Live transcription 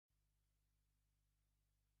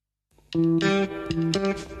The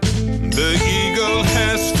eagle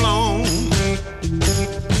has flown.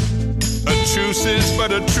 A truce is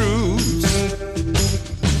but a truce.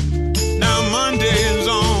 Now Monday is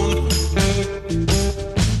on.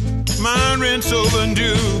 My rent's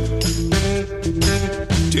overdue.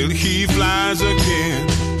 Till he flies again.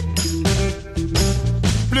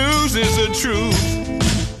 Blues is the truth.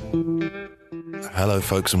 Hello,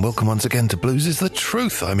 folks, and welcome once again to Blues is the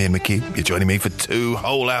Truth. I'm Ian McKee. You're joining me for 2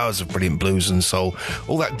 whole hours of brilliant blues and soul.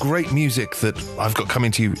 All that great music that I've got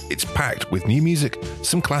coming to you, it's packed with new music,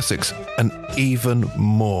 some classics, and even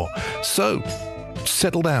more. So,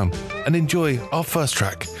 settle down and enjoy our first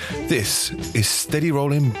track. This is steady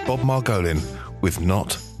rolling Bob Margolin with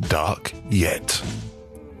Not Dark Yet.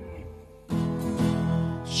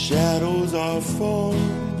 Shadows are falling,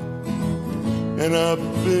 and I've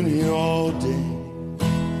been here all day.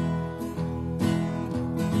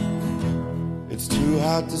 It's too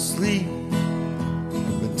hot to sleep,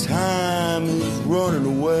 but time is running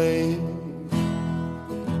away.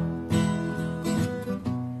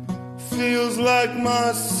 Feels like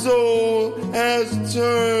my soul has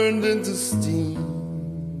turned into steam.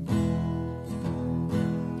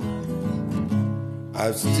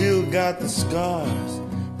 I've still got the scars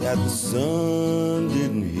that the sun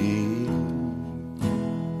didn't heal.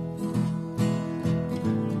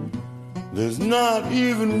 There's not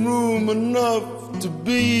even room enough to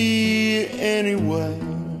be anywhere.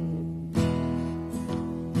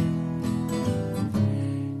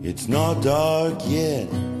 It's not dark yet,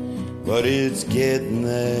 but it's getting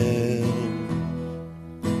there.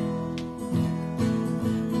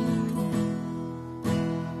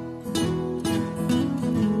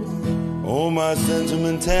 Oh, my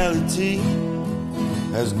sentimentality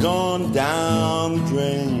has gone down the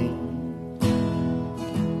drain.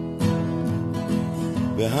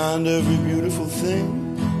 Behind every beautiful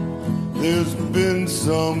thing, there's been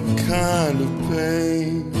some kind of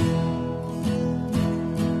pain.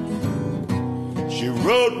 She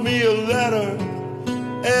wrote me a letter,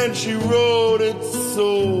 and she wrote it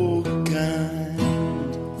so kind.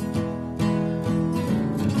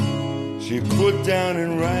 She put down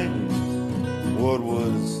in writing what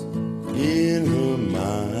was in her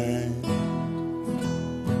mind.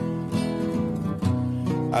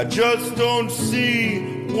 I just don't see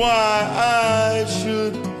why I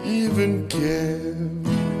should even care.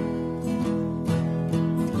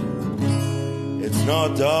 It's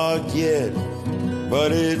not dark yet,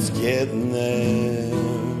 but it's getting there.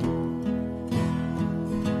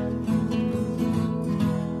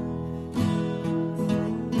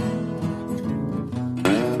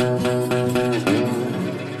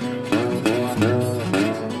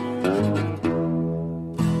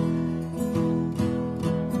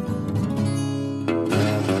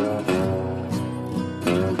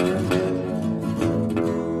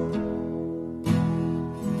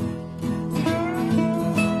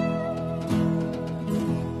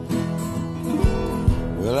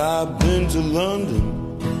 I've been to London,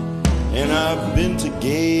 and I've been to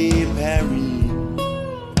gay Paris.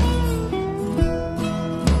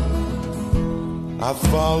 I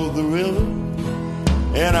followed the river,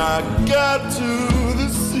 and I got to the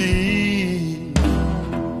sea.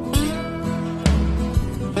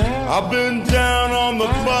 I've been down on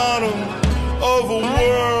the bottom of a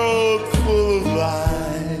world full of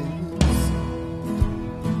lies.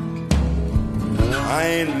 I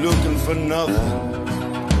ain't looking for nothing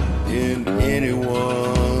in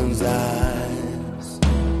anyone's eyes.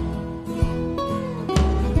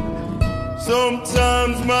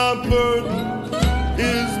 Sometimes my burden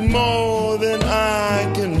is more than I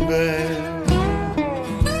can bear.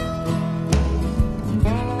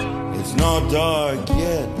 It's not dark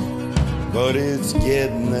yet, but it's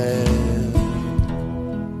getting there.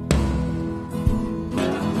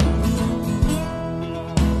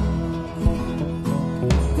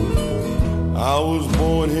 I was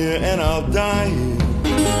born here and I'll die here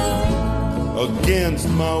against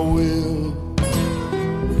my will.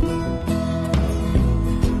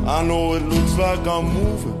 I know it looks like I'm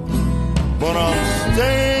moving, but I'm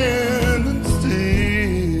standing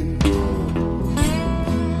still.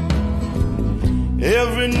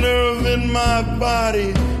 Every nerve in my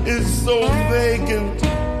body is so vacant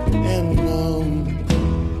and numb.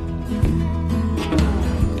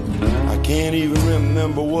 I can't even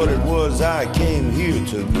remember what it was I came here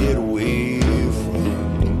to get away from.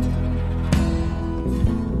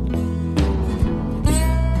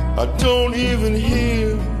 I don't even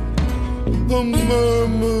hear the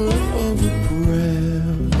murmur of a prayer.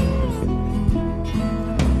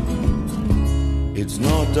 It's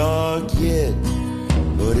not dark yet,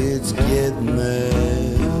 but it's getting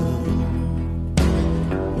there.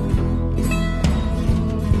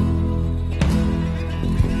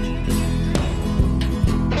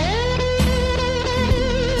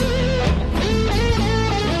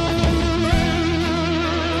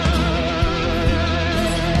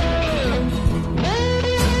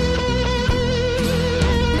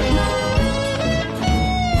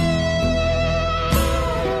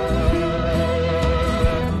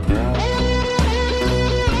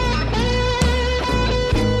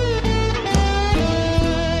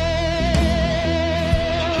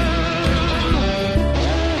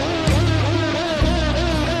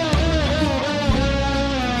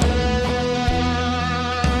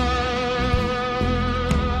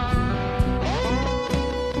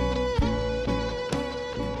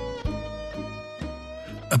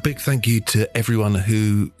 A big thank you to everyone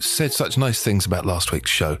who said such nice things about last week's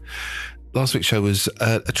show. Last week's show was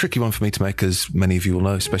a tricky one for me to make, as many of you will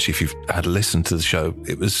know, especially if you've had a listen to the show.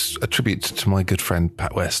 It was a tribute to my good friend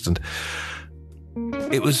Pat West, and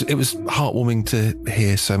it was heartwarming to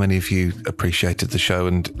hear so many of you appreciated the show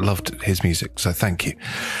and loved his music. So thank you.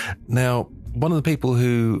 Now, one of the people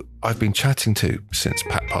who I've been chatting to since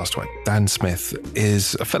Pat passed away, Dan Smith,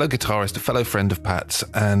 is a fellow guitarist, a fellow friend of Pat's,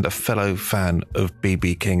 and a fellow fan of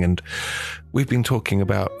B.B. King. And we've been talking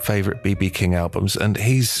about favourite B.B. King albums, and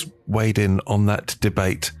he's weighed in on that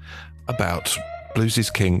debate about Blues is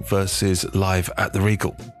King versus Live at the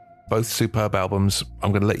Regal. Both superb albums.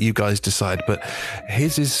 I'm going to let you guys decide, but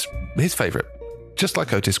his favourite, just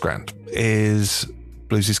like Otis Grant, is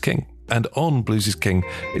Blues is King. And on Blues is King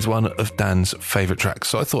is one of Dan's favourite tracks.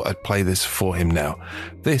 So I thought I'd play this for him now.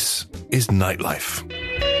 This is Nightlife.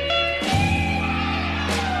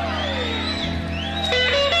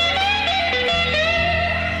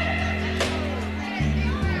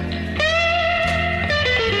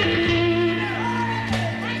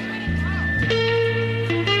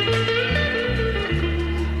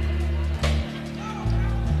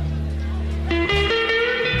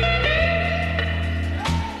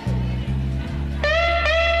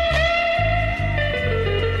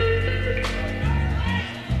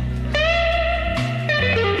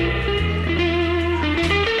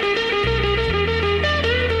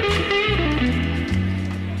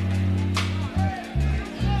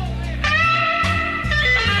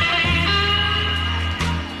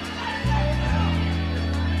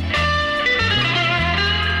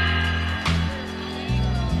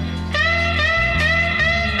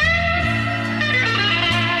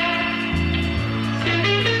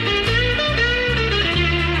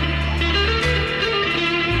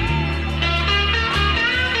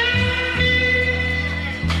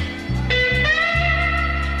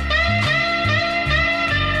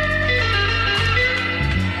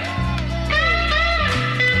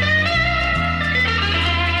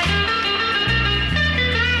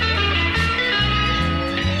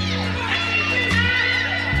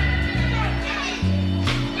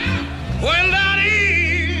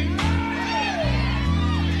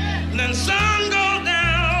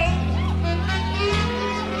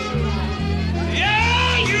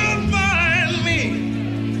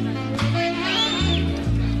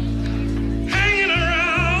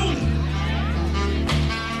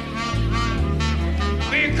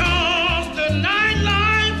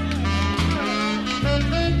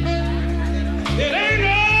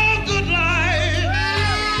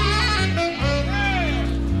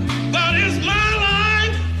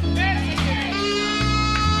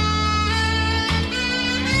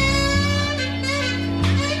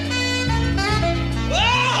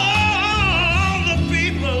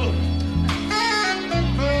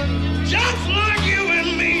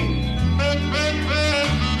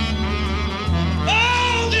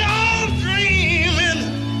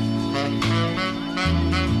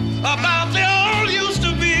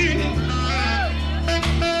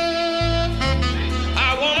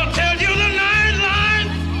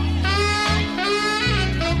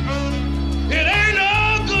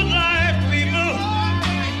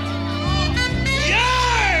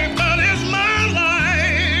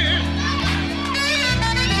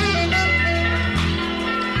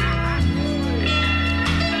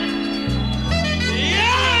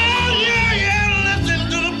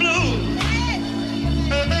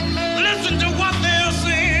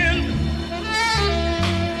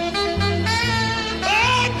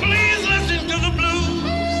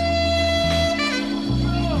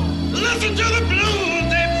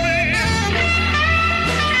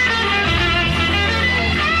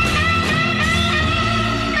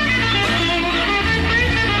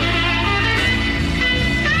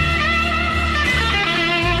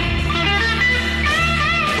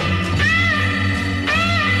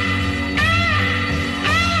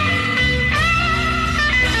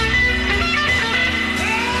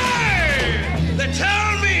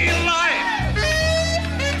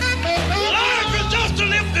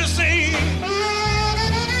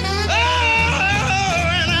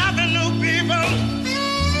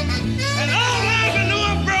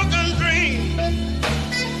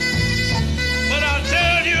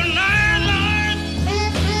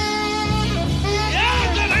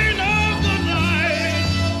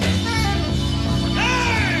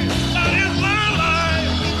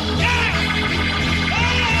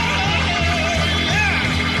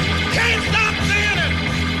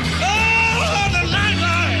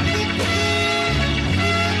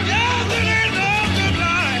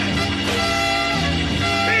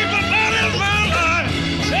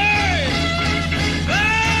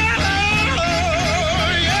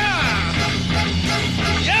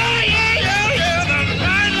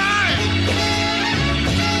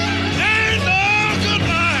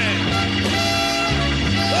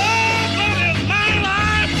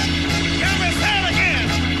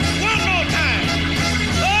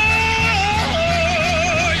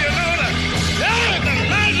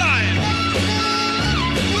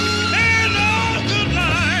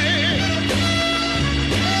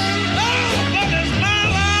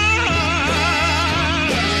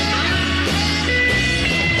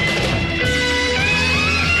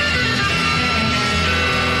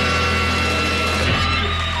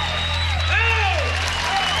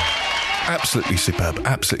 absolutely superb.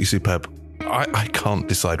 Absolutely superb. I can't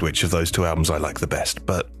decide which of those two albums I like the best,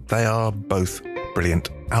 but they are both brilliant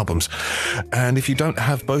albums. And if you don't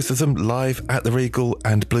have both of them live at the Regal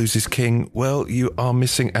and Blues is King, well, you are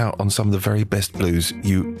missing out on some of the very best blues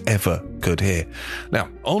you ever could hear. Now,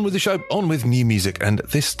 on with the show, on with new music, and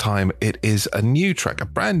this time it is a new track, a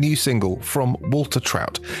brand new single from Walter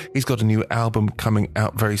Trout. He's got a new album coming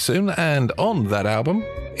out very soon, and on that album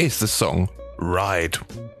is the song Ride.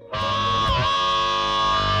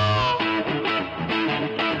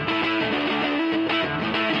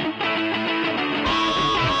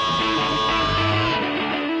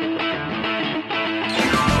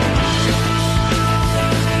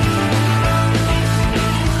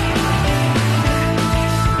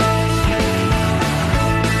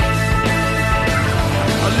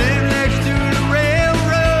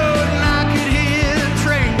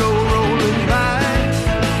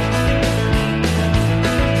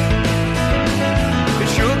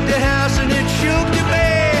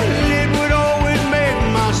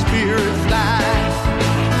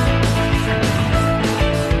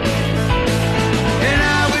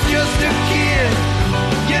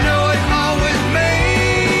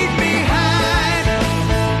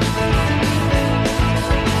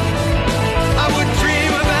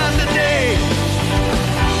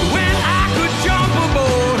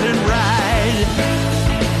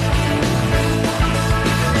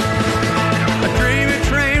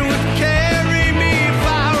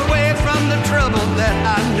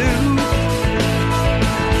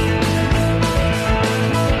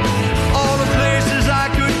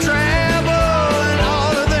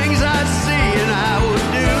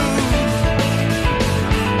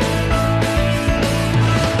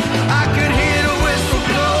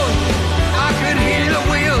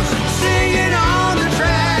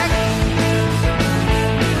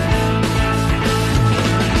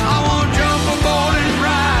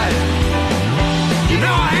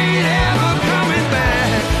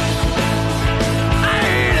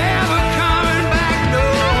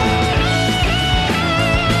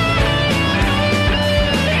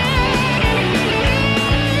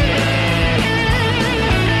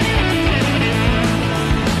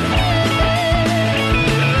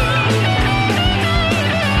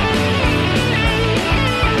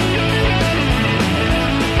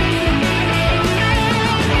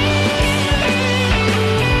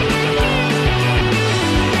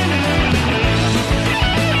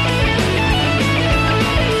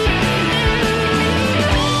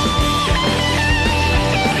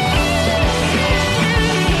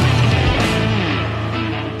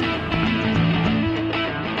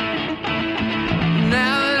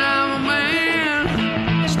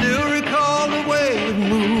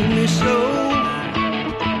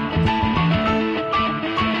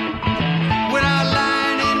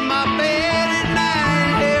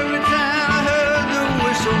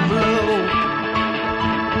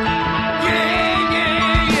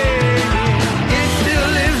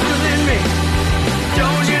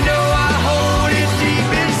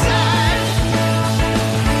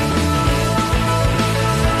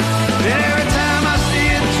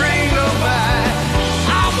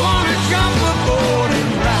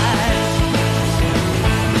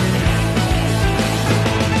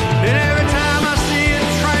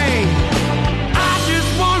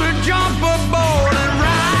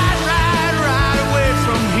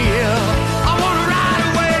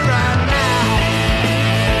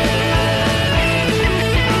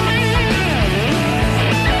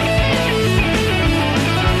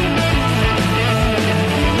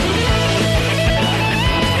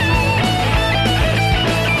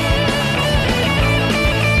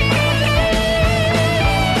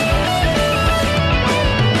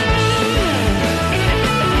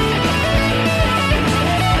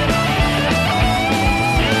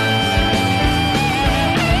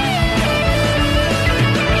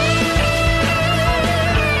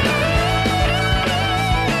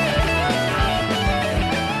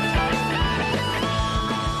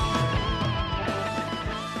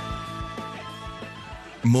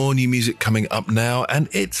 More new music coming up now, and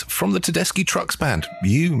it's from the Tedeschi Trucks Band.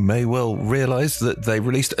 You may well realise that they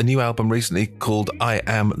released a new album recently called I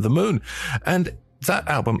Am the Moon, and that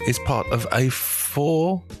album is part of a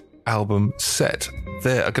 4-album set.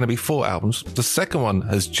 There are going to be 4 albums. The second one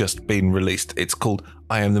has just been released. It's called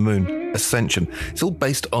I Am the Moon Ascension. It's all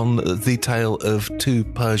based on the tale of 2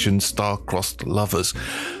 Persian star-crossed lovers.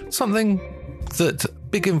 Something that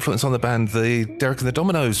big influence on the band the Derek and the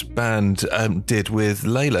Dominoes band did with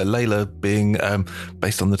Layla. Layla being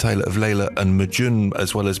based on the tale of Layla and Majnun,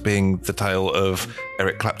 as well as being the tale of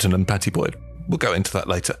Eric Clapton and Patti Boyd. We'll go into that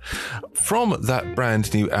later. From that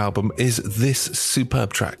brand new album is this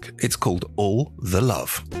superb track. It's called All the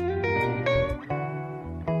Love.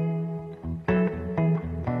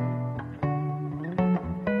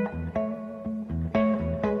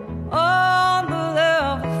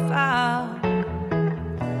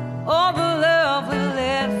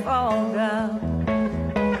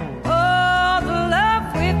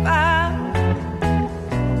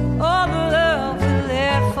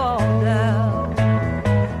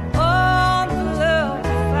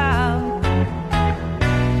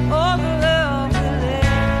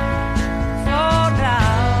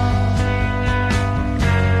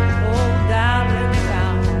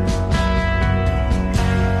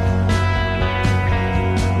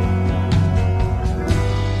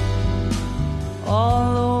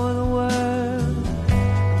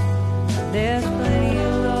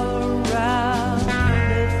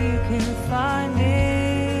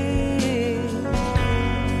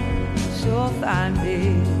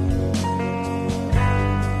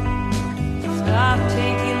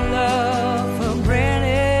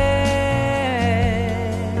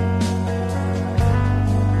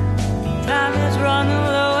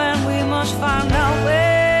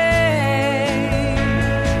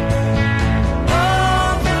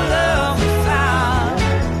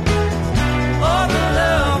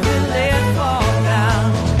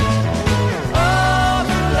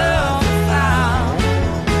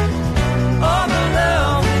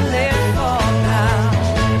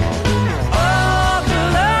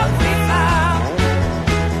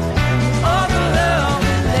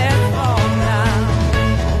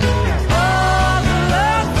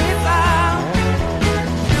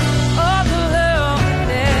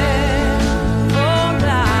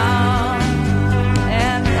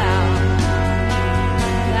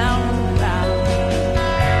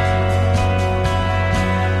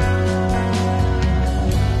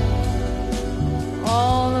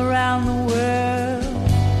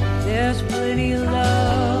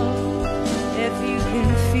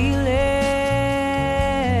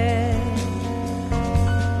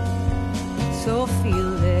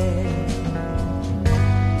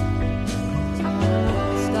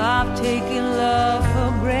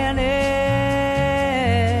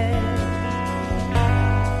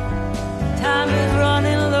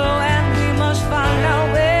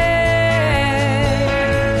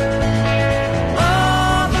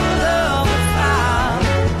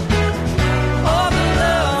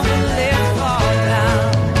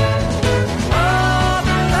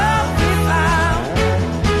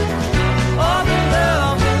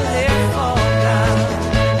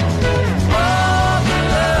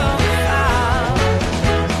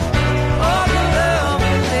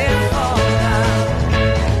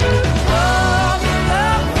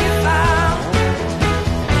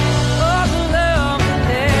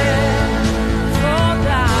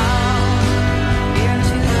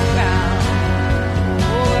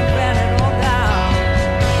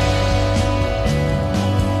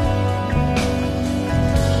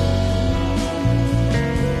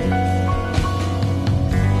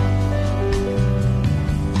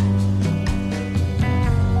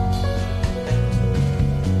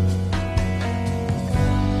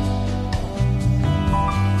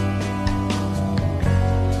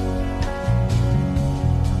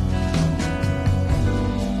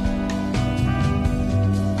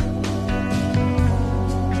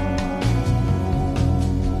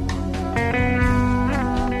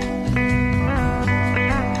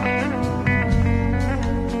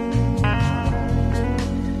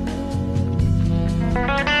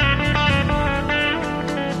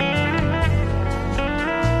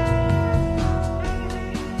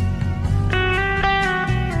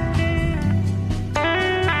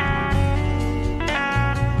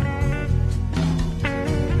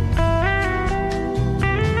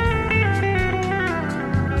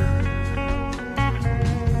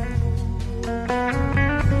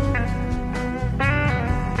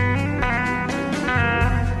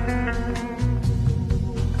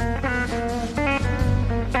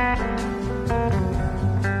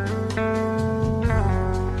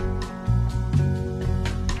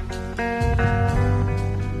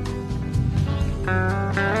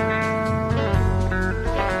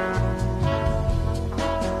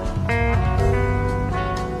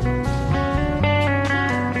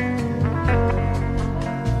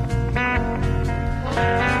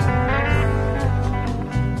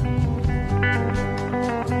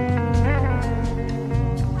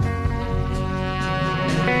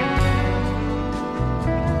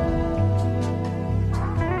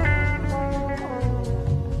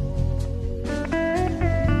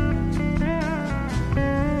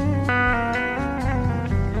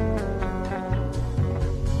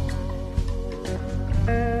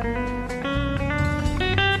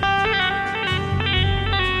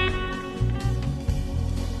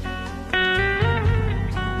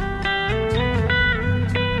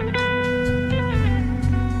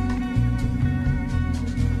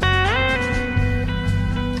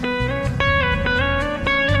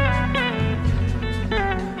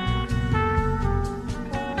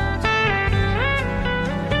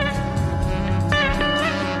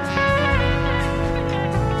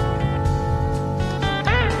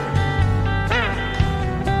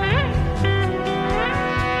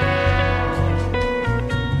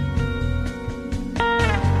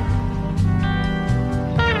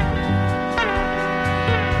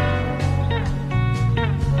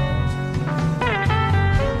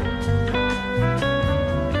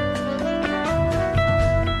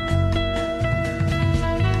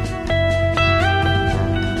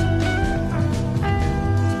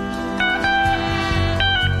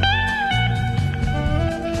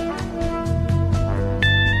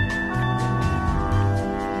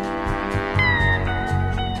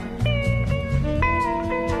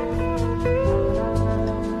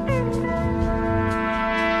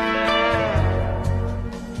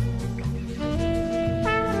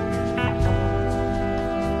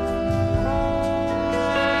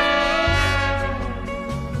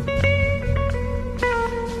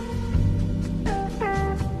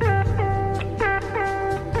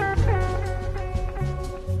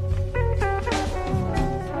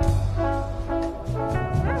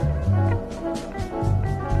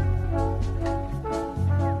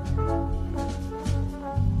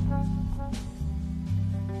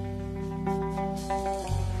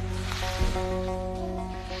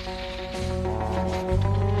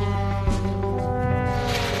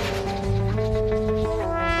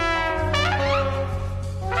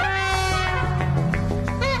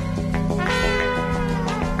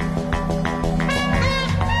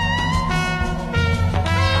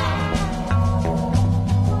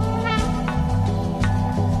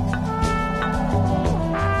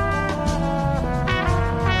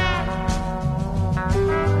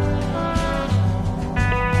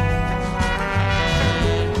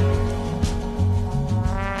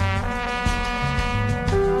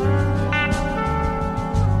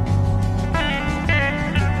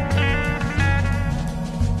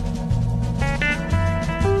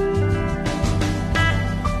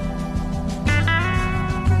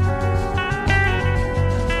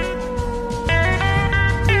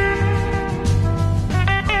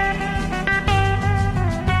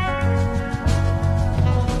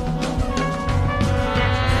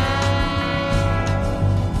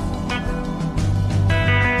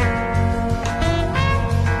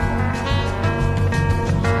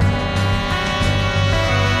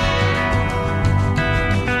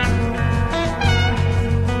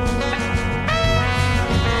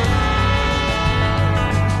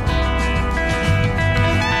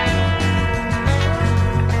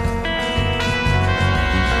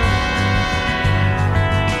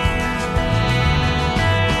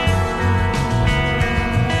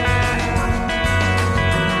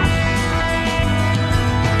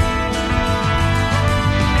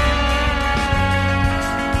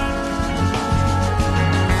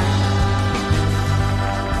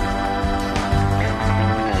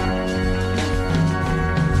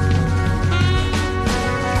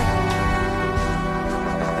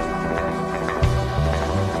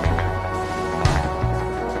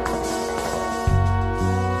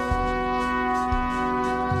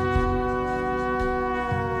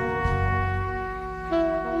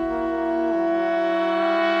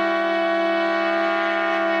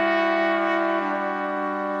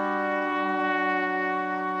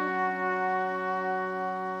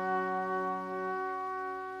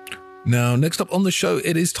 Now, next up on the show,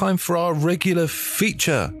 it is time for our regular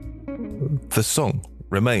feature. The song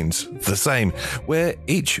remains the same, where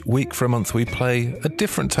each week for a month we play a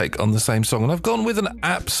different take on the same song. And I've gone with an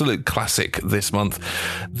absolute classic this month.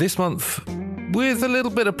 This month, with a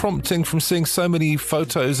little bit of prompting from seeing so many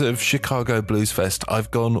photos of Chicago Blues Fest,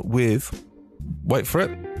 I've gone with, wait for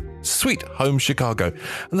it, Sweet Home Chicago.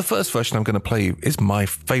 And the first version I'm going to play you is my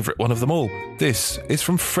favourite one of them all. This is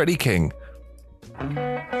from Freddie King.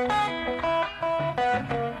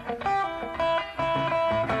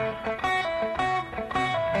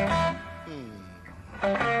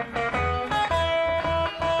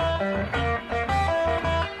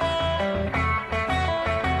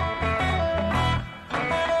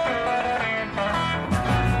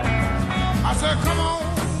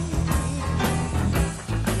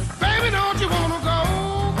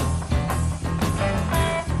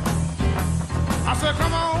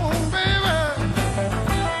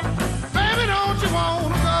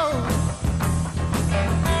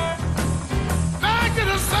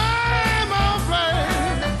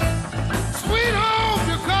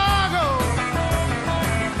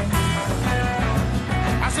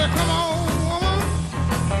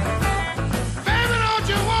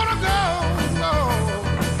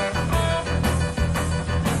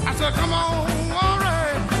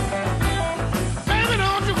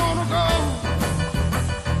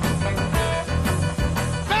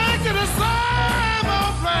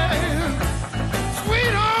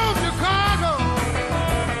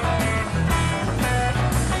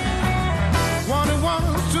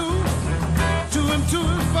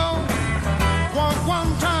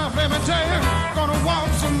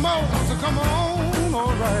 Come on,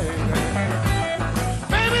 all right.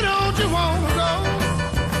 Baby, don't you want to go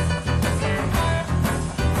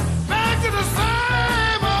back to the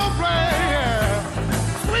same old place,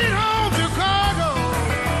 sweet home Chicago?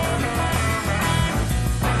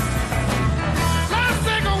 Let's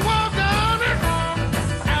take a walk down the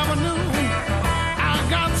avenue. I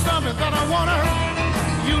got something that I want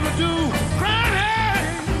you to do. Right here,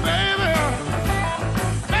 baby.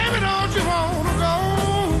 Baby, don't you want to go?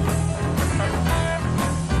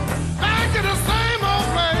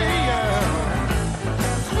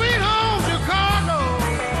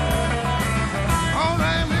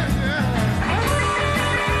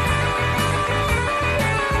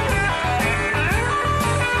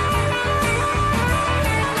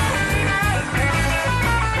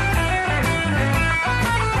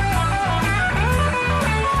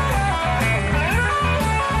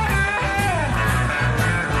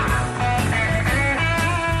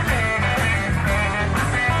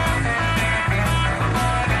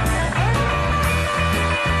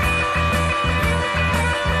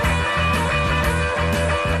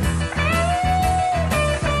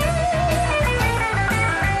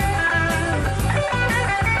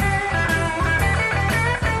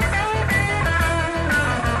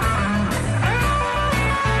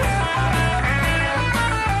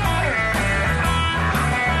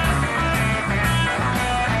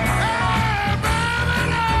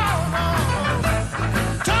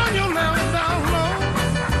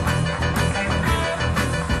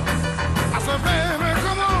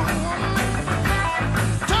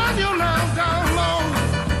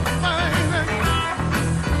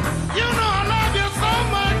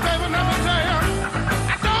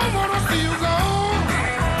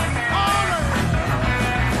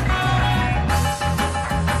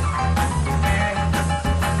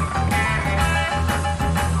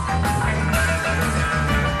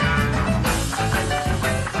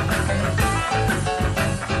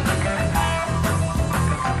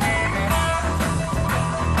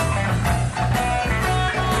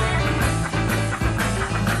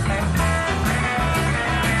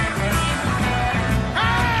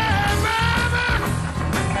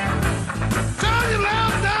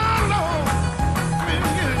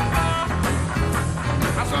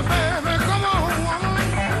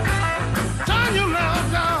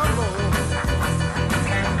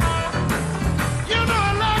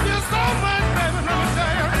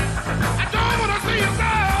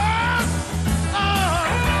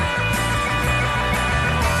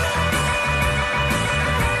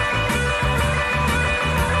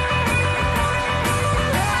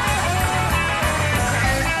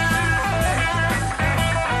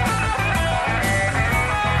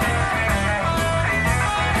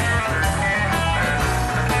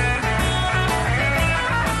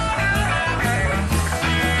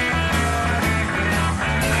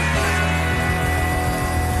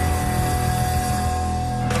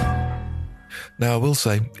 Now, I will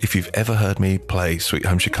say, if you've ever heard me play Sweet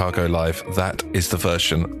Home Chicago live, that is the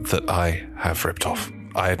version that I have ripped off.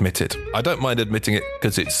 I admit it. I don't mind admitting it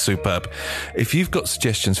because it's superb. If you've got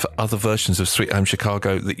suggestions for other versions of Sweet Home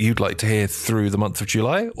Chicago that you'd like to hear through the month of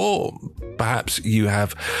July, or perhaps you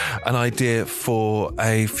have an idea for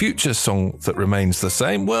a future song that remains the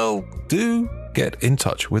same, well, do get in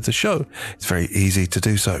touch with the show. It's very easy to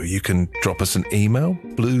do so. You can drop us an email,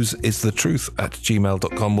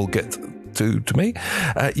 bluesisthetruth@gmail.com will get to me.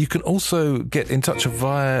 You can also get in touch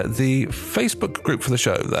via the Facebook group for the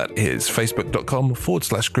show. That is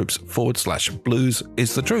facebook.com/groups/blues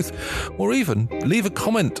is the truth. Or even leave a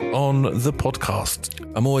comment on the podcast.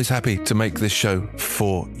 I'm always happy to make this show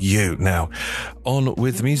for you. Now, on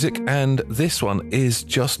with the music, and this one is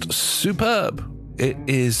just superb. It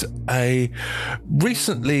is a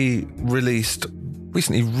recently re-released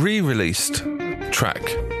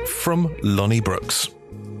track from Lonnie Brooks.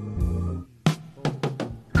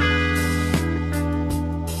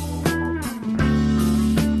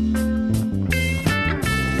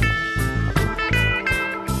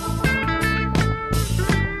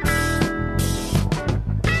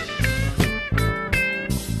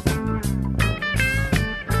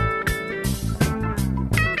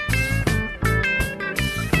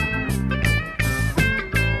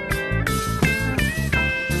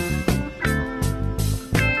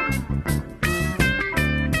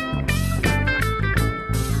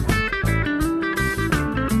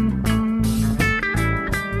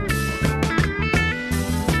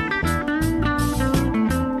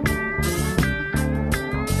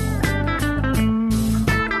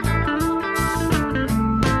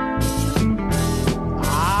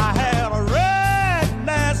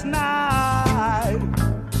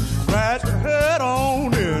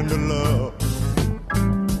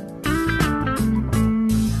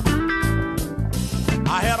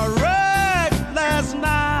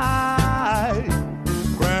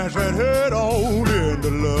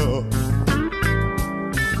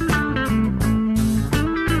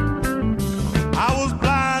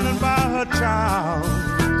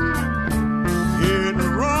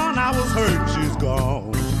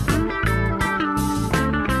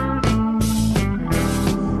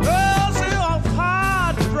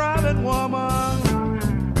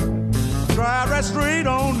 Straight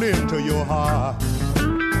on into your heart.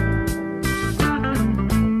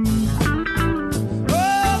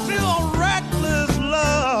 Oh, she's a reckless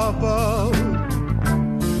lover.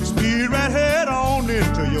 Speed right head on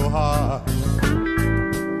into your heart.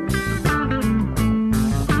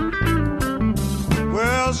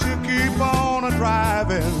 Well, she'll keep on a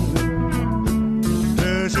driving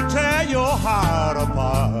till she tear your heart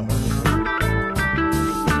apart.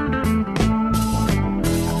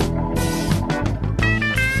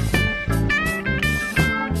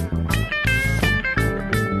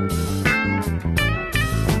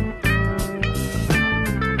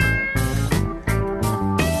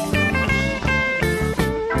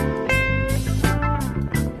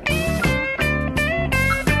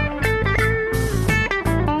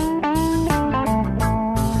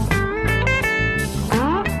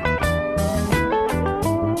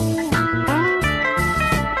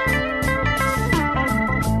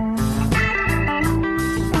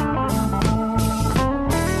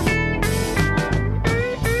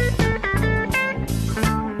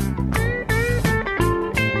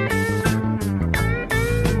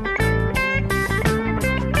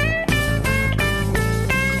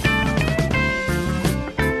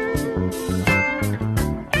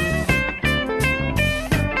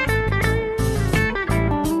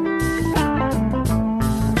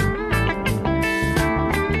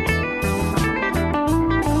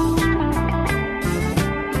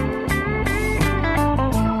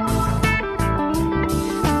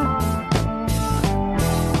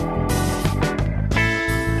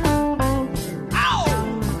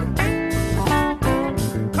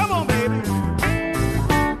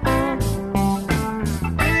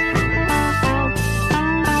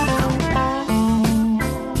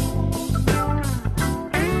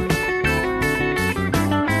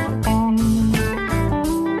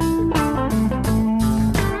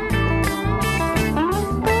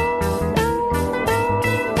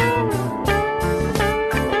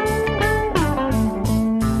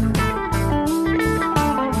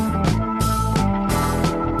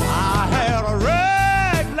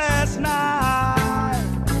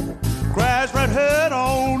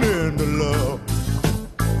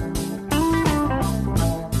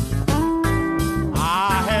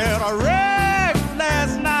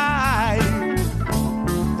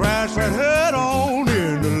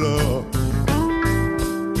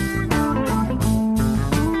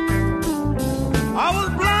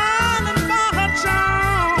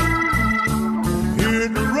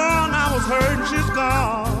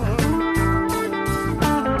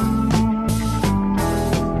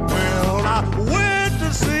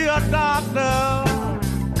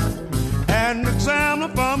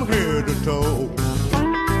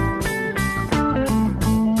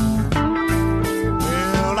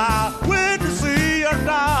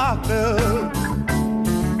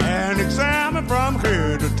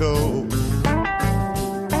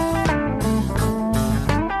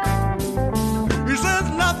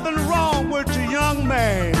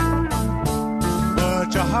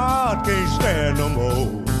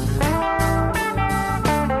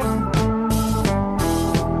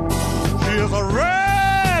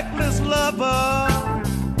 lover.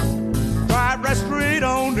 Drive right straight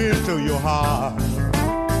on into your heart.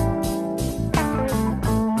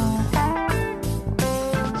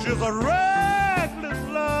 She's a reckless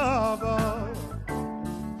lover.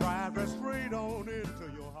 Drive right straight on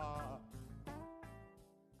into your heart.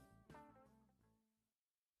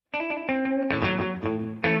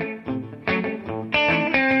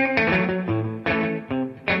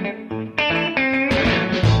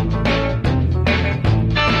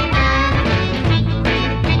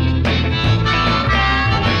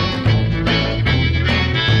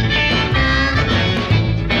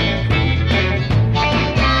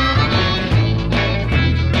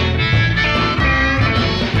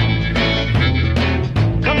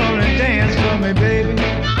 Come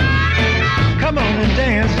on,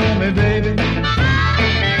 dance for me, baby.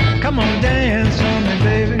 Come on, dance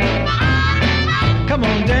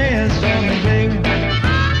for me, baby.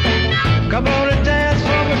 Come on and dance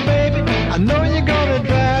for me, baby. I know you're gonna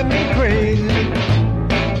drive me crazy.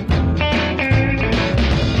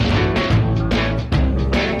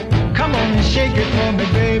 Come on and shake it for me,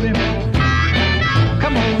 baby.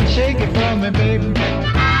 Come on and shake it for me, baby.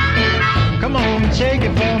 Come on and shake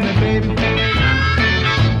it for me, baby.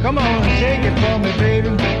 Come on and shake it for me, baby.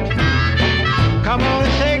 Come on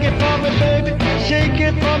and shake it for me, baby. Shake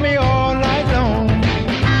it for me all night long.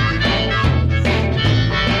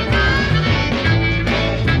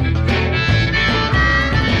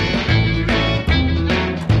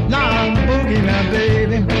 Now I'm boogie now,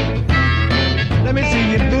 baby. Let me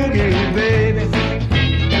see you boogie, baby.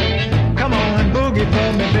 Come on and boogie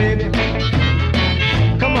for me, baby.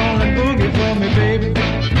 Come on and boogie for me, baby.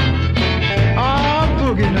 Oh,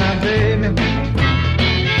 boogie now, baby.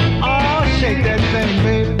 Shake that thing,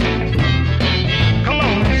 baby. Come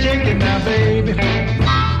on and shake it now, baby.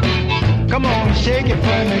 Come on and shake it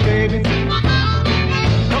for me, baby.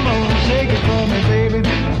 Come on and shake it for me, baby.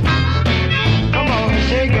 Come on and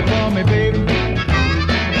shake it for me, baby.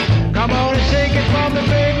 Come on and shake it for me,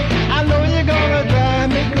 baby. I know you're gonna drive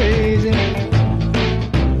me crazy.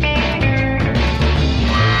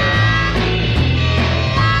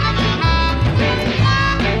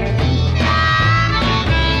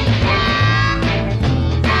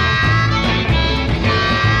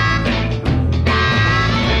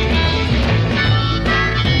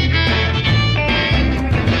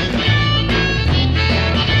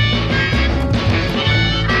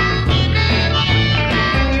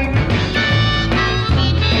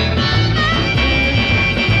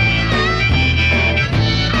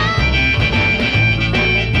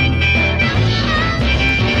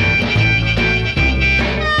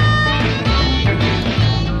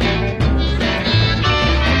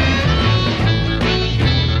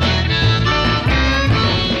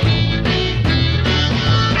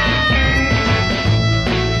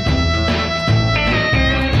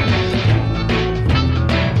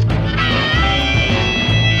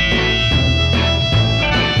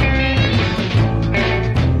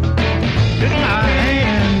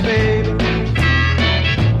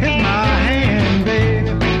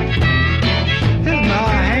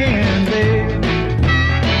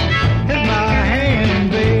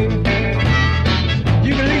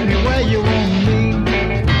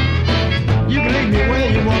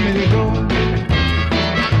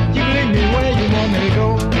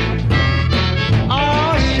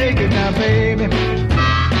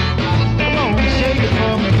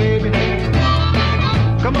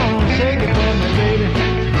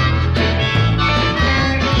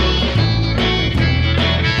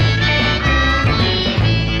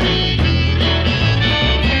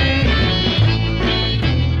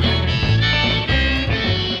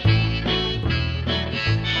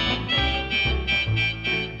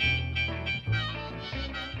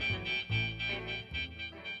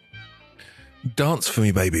 Dance for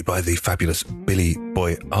Me Baby by the fabulous Billy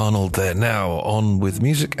Boy Arnold there. Now on with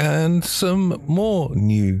music and some more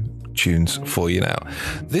new tunes for you now.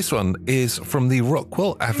 This one is from the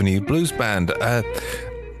Rockwell Avenue Blues Band, a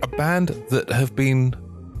band that have been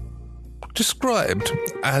described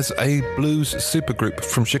as a blues supergroup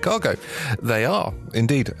from Chicago. They are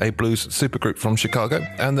indeed a blues supergroup from Chicago,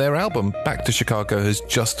 and their album Back to Chicago has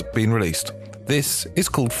just been released. This is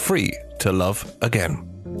called Free to Love Again.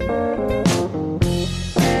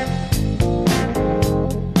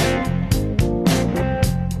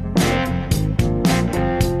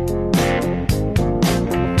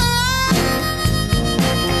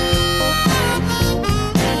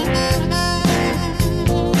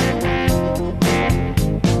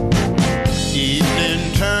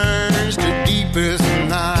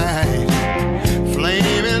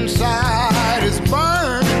 Flame inside is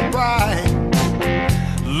burning bright,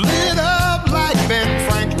 lit up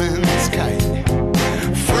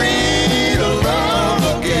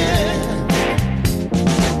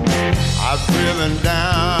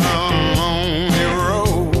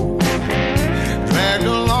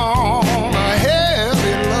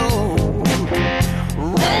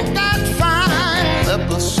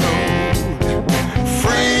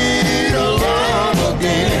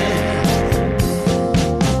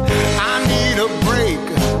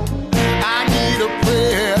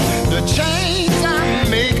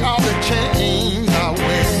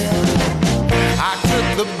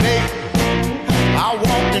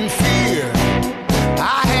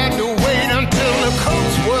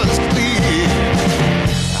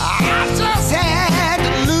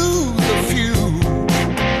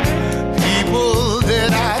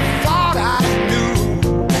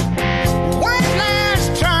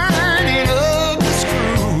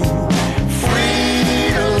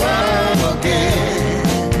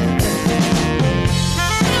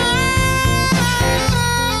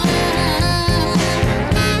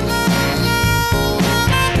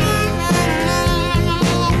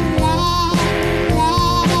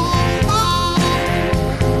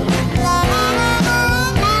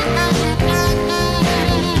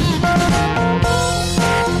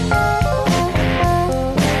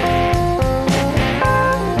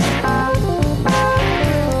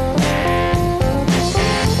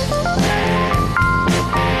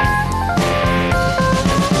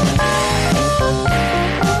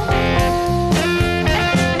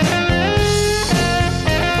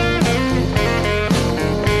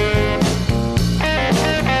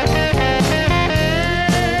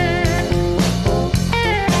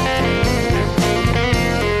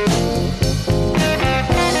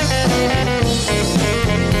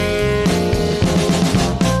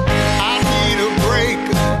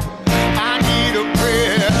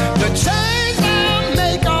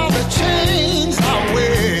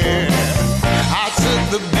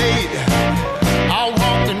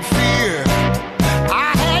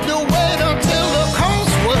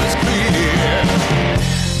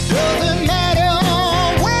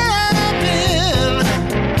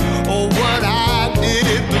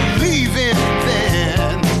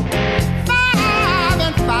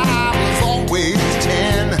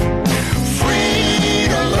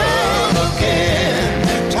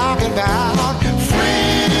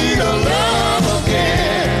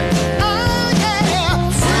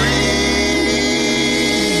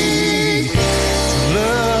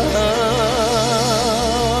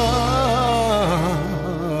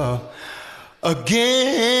again.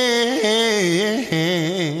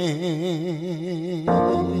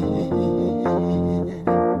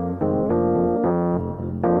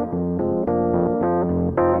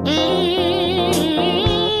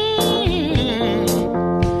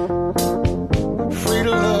 Free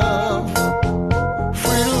to love,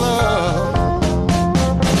 free to love.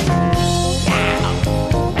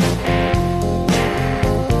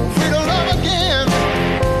 Free to love again.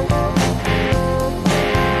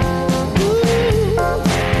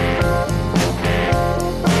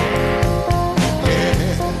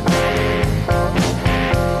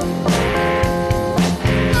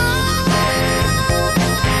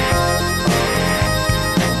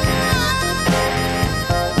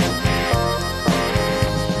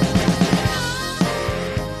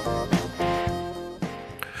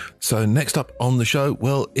 So next up on the show,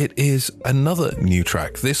 well, it is another new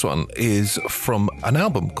track. This one is from an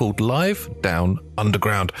album called Live Down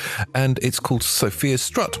Underground, and it's called Sophia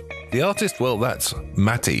Strut. The artist, well, that's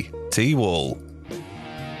Matty T. Wall.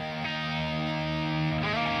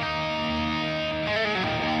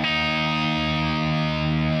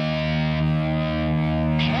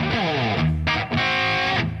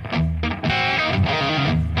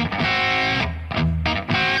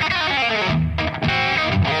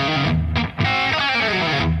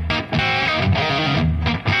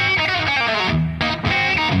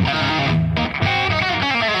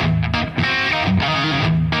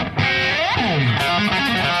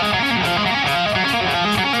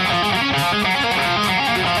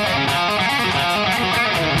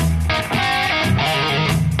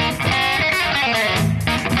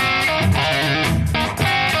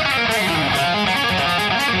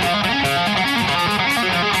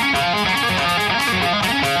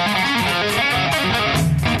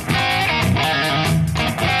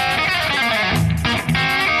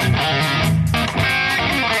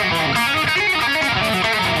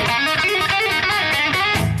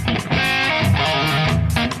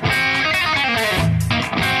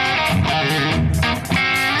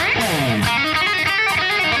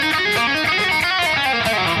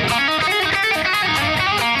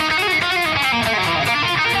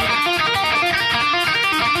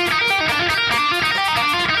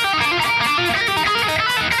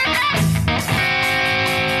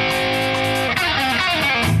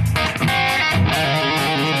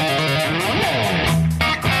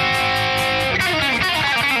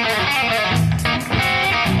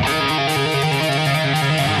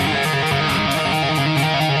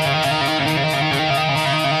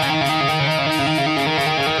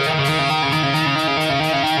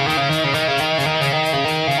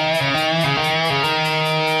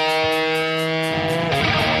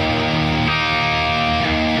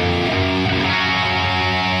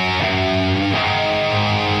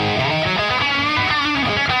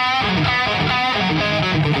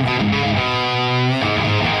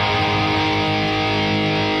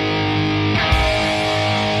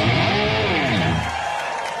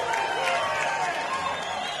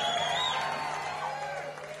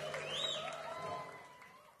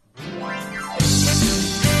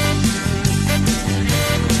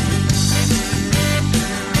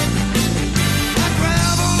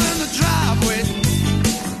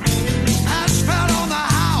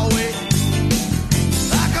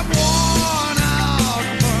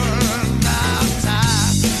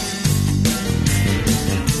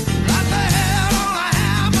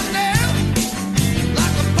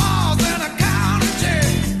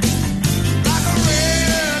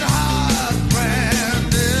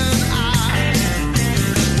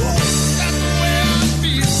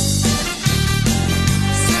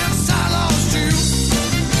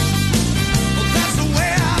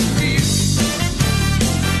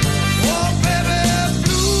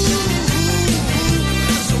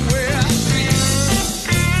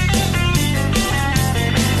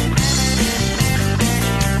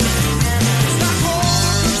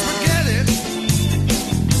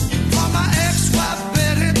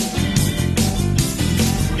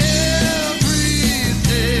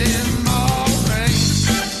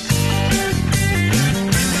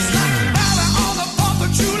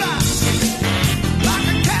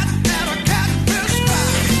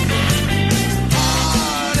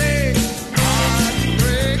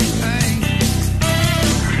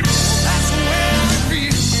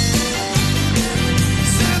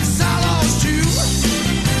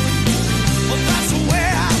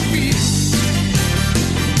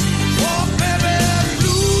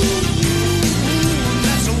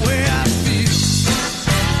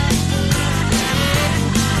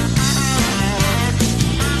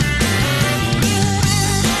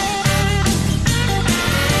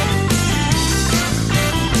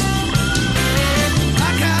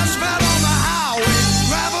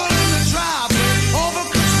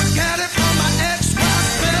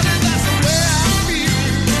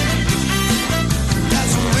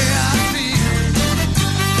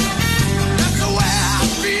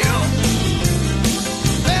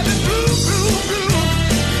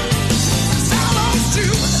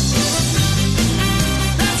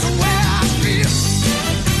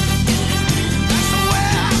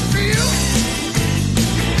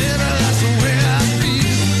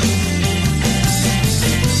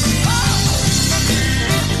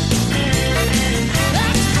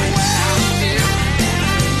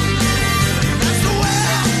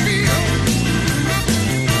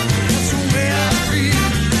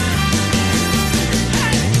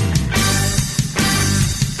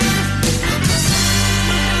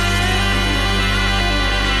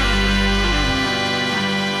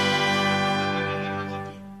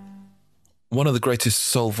 One of the greatest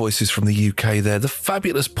soul voices from the UK there, the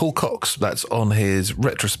fabulous Paul Cox. That's on his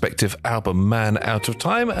retrospective album, Man Out of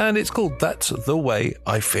Time, and it's called That's the Way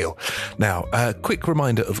I Feel. Now, a quick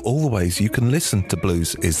reminder of all the ways you can listen to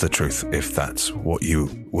Blues is the Truth, if that's what you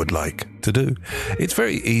would like to do. It's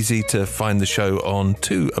very easy to find the show on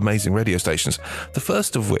two amazing radio stations, the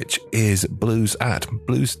first of which is blues-at.co.uk,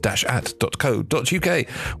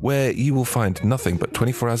 where you will find nothing but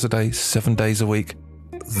 24 hours a day, 7 days a week,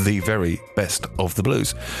 the very best of the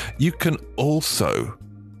blues. You can also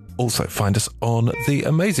find us on the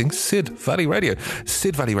amazing Sid Valley Radio.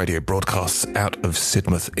 Sid Valley Radio broadcasts out of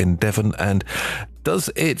Sidmouth in Devon and does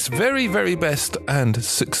its very, very best and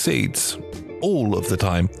succeeds all of the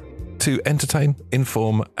time to entertain,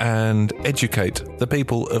 inform and educate the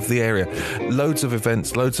people of the area. Loads of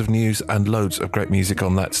events, loads of news and loads of great music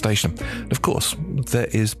on that station. And of course, there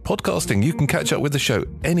is podcasting. You can catch up with the show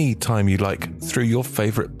anytime you like through your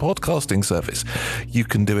favourite podcasting service. You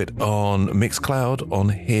can do it on Mixcloud, on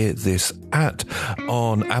Hear This At,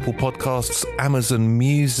 on Apple Podcasts, Amazon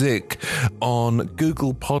Music, on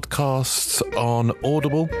Google Podcasts, on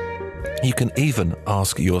Audible. You can even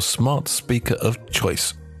ask your smart speaker of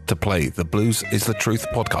choice to play the Blues is the Truth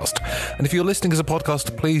podcast. And if you're listening as a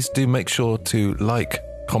podcast, please do make sure to like,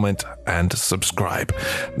 comment and subscribe.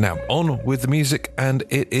 Now, on with the music, and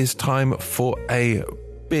it is time for a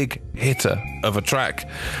big hitter of a track.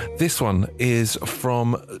 This one is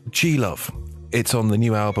from G-Love. It's on the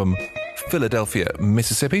new album Philadelphia,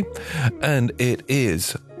 Mississippi, and it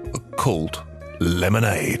is called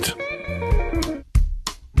Lemonade.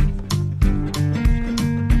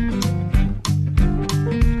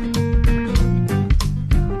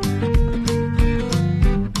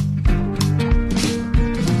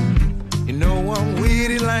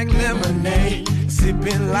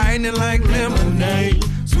 Sipping lightning like lemonade,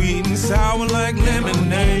 sweet and sour like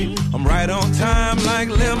lemonade. I'm right on time like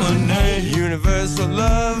lemonade. Universal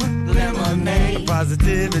love, lemonade.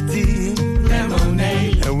 Positivity,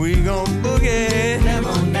 lemonade. And we gon' boogie,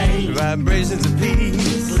 lemonade. Vibrations of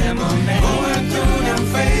peace, lemonade. Going through them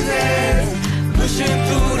phases, pushing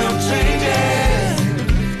through them changes.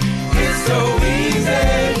 It's so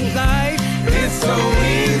easy, life. It's so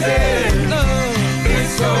easy, love.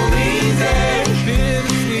 It's so easy.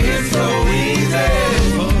 It's so easy.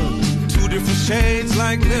 Two different shades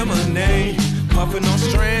like lemonade. Puffing on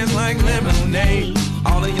strands like lemonade.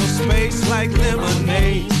 All in your space like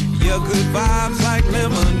lemonade. Your good vibes like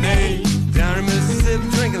lemonade. Down in Mississippi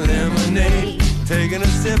drinking lemonade. Taking a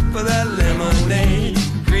sip of that lemonade.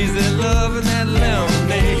 Greasy love in that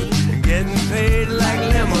lemonade. And getting paid like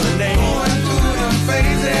lemonade. Going through them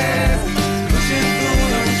phases. Pushing through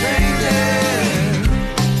them changes.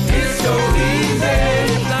 It's so easy.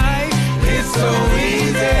 Life. It's so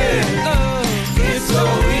easy. Love. It's so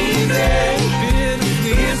easy.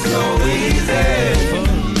 It's so easy.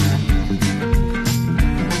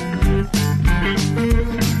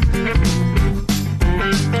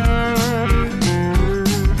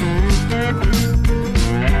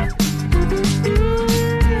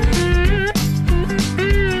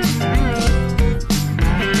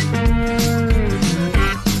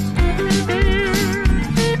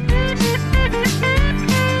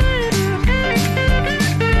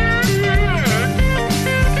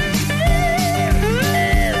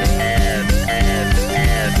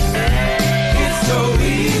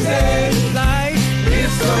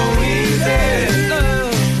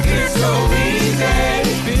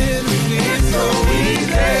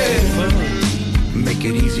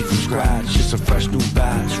 A fresh new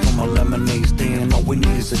batch from a lemonade stand. All we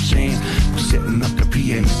need is a chance. We're setting up the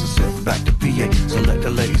PA, so set back the PA. So let the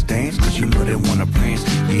ladies dance, cause you know they wanna prance.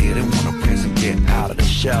 Yeah, they wanna prance and get out of the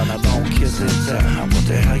shell. Now don't kiss and tell. Now what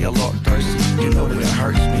the hell y'all look thirsty? You know that it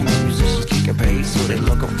hurts me. The musicians can't get paid, so they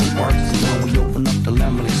looking for work. So when we open up the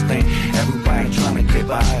lemonade stand, everybody trying to get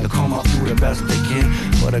by to come out through the best they can.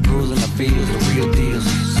 For the girls in the fields, the real deals.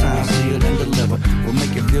 Sign, sealed and delivered. We'll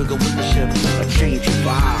make it feel good with the ship. A change your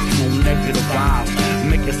vibe, no negative vibes.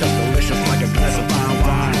 Make yourself delicious like a glass of fine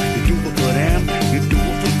wine. You do it for them, you do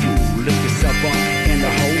it for you. Lift yourself up in the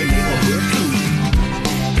whole neighborhood too.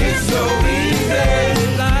 It's so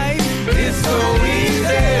easy, life. It's so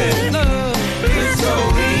easy, love. It's so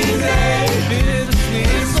easy,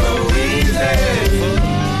 it's so easy.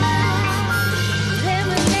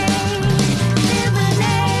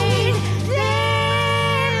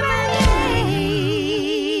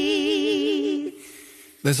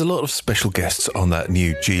 There's a lot of special guests on that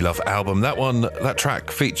new G-Love album. That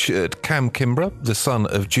track featured Cam Kimbrough, the son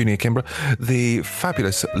of Junior Kimbrough, the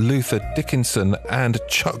fabulous Luther Dickinson and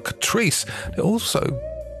Chuck Treece. It also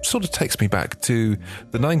sort of takes me back to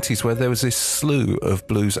the 90s, where there was this slew of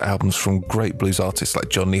blues albums from great blues artists like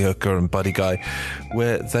John Lee Hooker and Buddy Guy,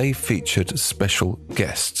 where they featured special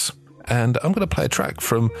guests. And I'm going to play a track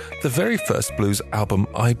from the very first blues album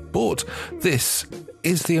I bought. This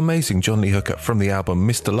is the amazing John Lee Hooker from the album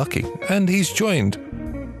Mr. Lucky, and he's joined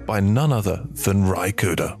by none other than Ry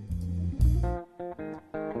Cooder.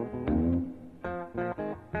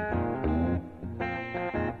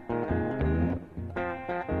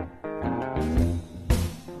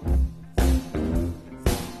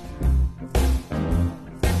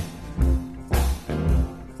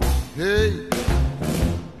 Hey,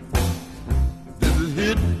 this is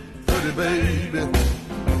hit, pretty baby.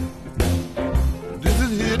 This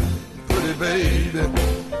is hit, pretty baby.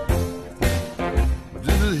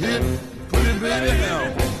 This is hit, pretty baby. Now,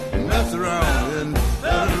 mess around and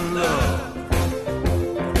fall in love.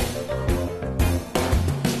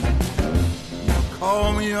 You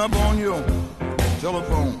call me up on your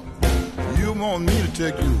telephone. You want me to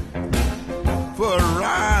take you for a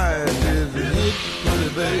ride. This is hit, pretty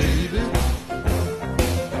baby.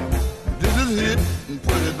 This is hit,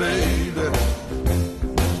 pretty baby.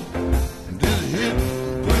 This is hit,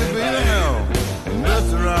 pretty baby. Now, mess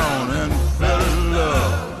around and fell in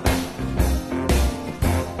love.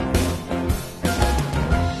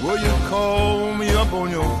 Well, you call me up on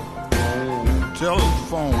your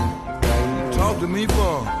telephone. Talk to me for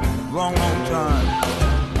a long, long time.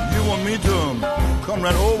 You want me to come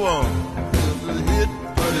right over. This is hit,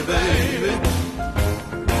 pretty baby.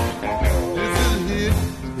 This is hit,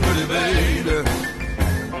 pretty baby.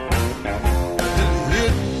 This is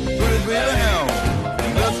hit, pretty baby. Now,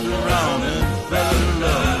 messed around and fell in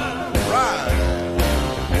love. Right.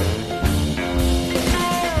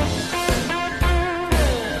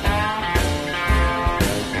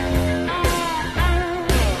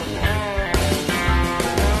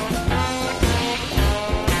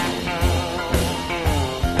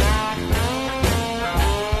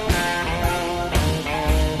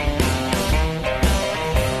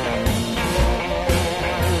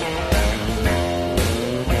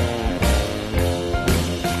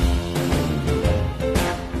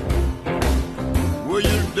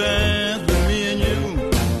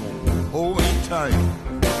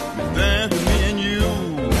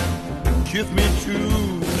 Kiss me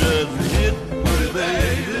too, just hit, pretty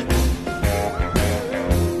baby.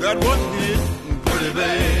 That was hit, pretty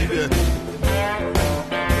baby.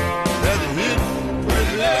 That's hit,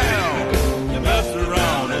 pretty baby. You messed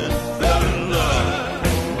around and fell in love.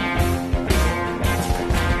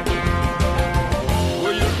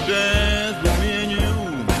 Will you dance with me and you?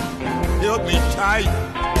 Held me tight,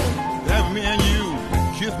 have me and you.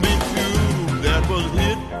 Kiss me too, that was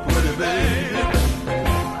hit, pretty baby.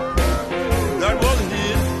 That was a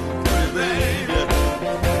hit, pretty baby.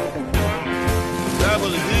 That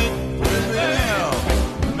was a hit, pretty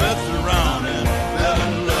baby. Messed around and fell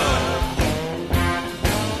in love.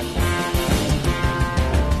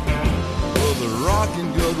 Was a rocking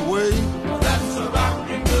good way. That's a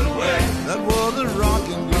rocking good way. That was a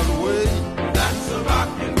rocking good way. That's a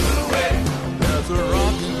rocking good way. That's a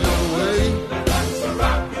rocking good way. That's a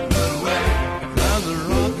rocking good way. That's a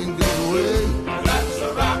rocking good way. That's a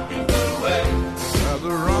rocking good way. That's a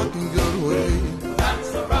rocking good way.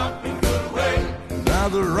 That's a rocking good way.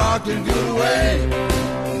 That's a rocking good way.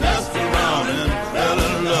 Messed around and fell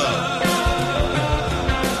in love.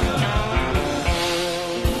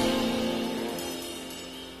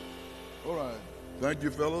 All right. Thank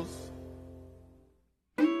you, fellas.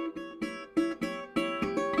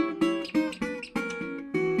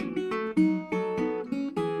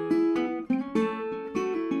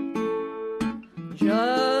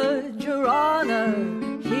 Judge, Your Honor,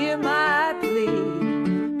 hear my plea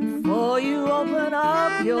before you open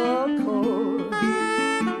up your court.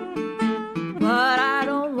 But I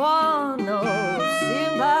don't want no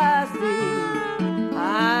sympathy.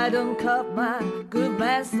 I done cut my good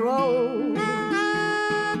man's throat.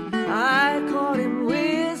 I caught him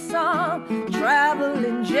with some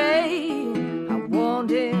traveling jay. I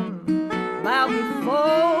warned him loud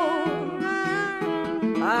before.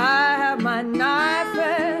 I have my knife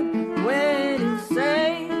and went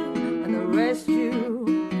insane, and the rest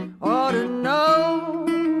you ought to know.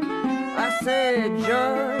 I said,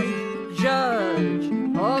 Judge, Judge,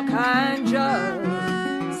 oh kind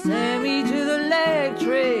Judge, send me to the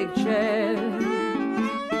electric chair.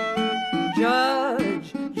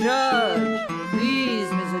 Judge, Judge, please,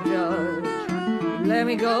 Mr. Judge, let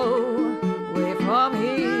me go away from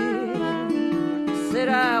here. Said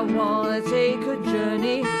I wanna take a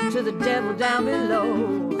journey to the devil down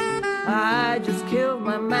below. I just killed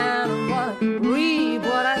my man and wanna reap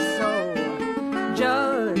what I sow.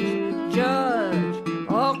 Judge, judge,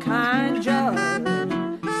 all kind judge,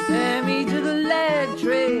 send me to the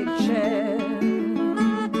electric chair.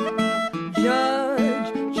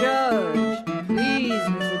 Judge, judge, please,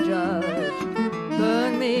 Mr. Judge,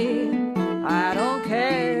 burn me, I don't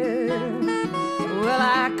care. Well,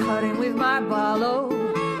 I cut him with my barlow,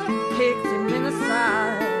 kicked him in the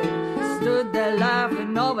side, stood there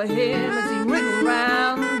laughing over him as he wriggled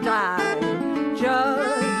round and died.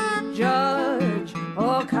 Judge, judge,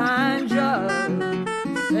 all kind judge,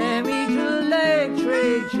 send me to the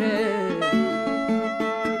electric chair.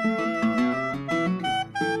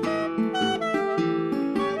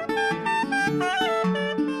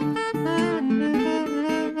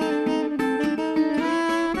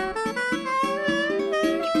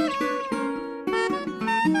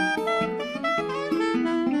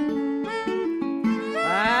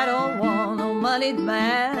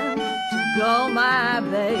 Man to go my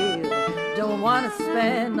bail. Don't want to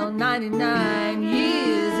spend no 99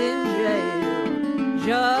 years in jail.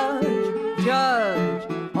 Judge, judge,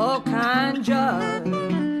 all kind judge,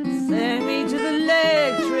 send me to the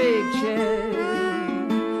electric chair.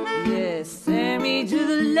 Yes, send me to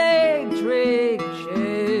the electric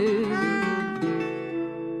chair.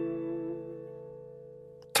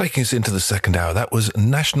 Taking us into the second hour, that was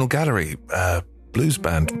National Gallery, blues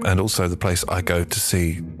band, and also the place I go to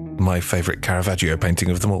see my favourite Caravaggio painting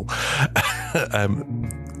of them all.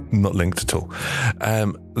 Not linked at all.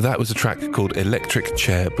 That was a track called Electric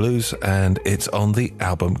Chair Blues, and it's on the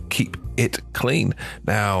album Keep It Clean.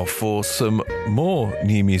 Now for some more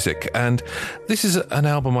new music, and this is an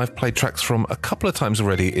album I've played tracks from a couple of times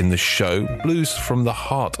already in the show. Blues from the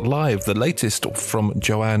Heart Live, the latest from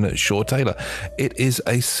Joanne Shaw Taylor. It is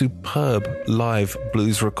a superb live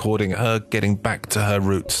blues recording, her getting back to her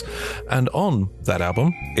roots. And on that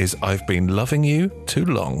album is I've Been Loving You Too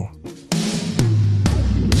Long.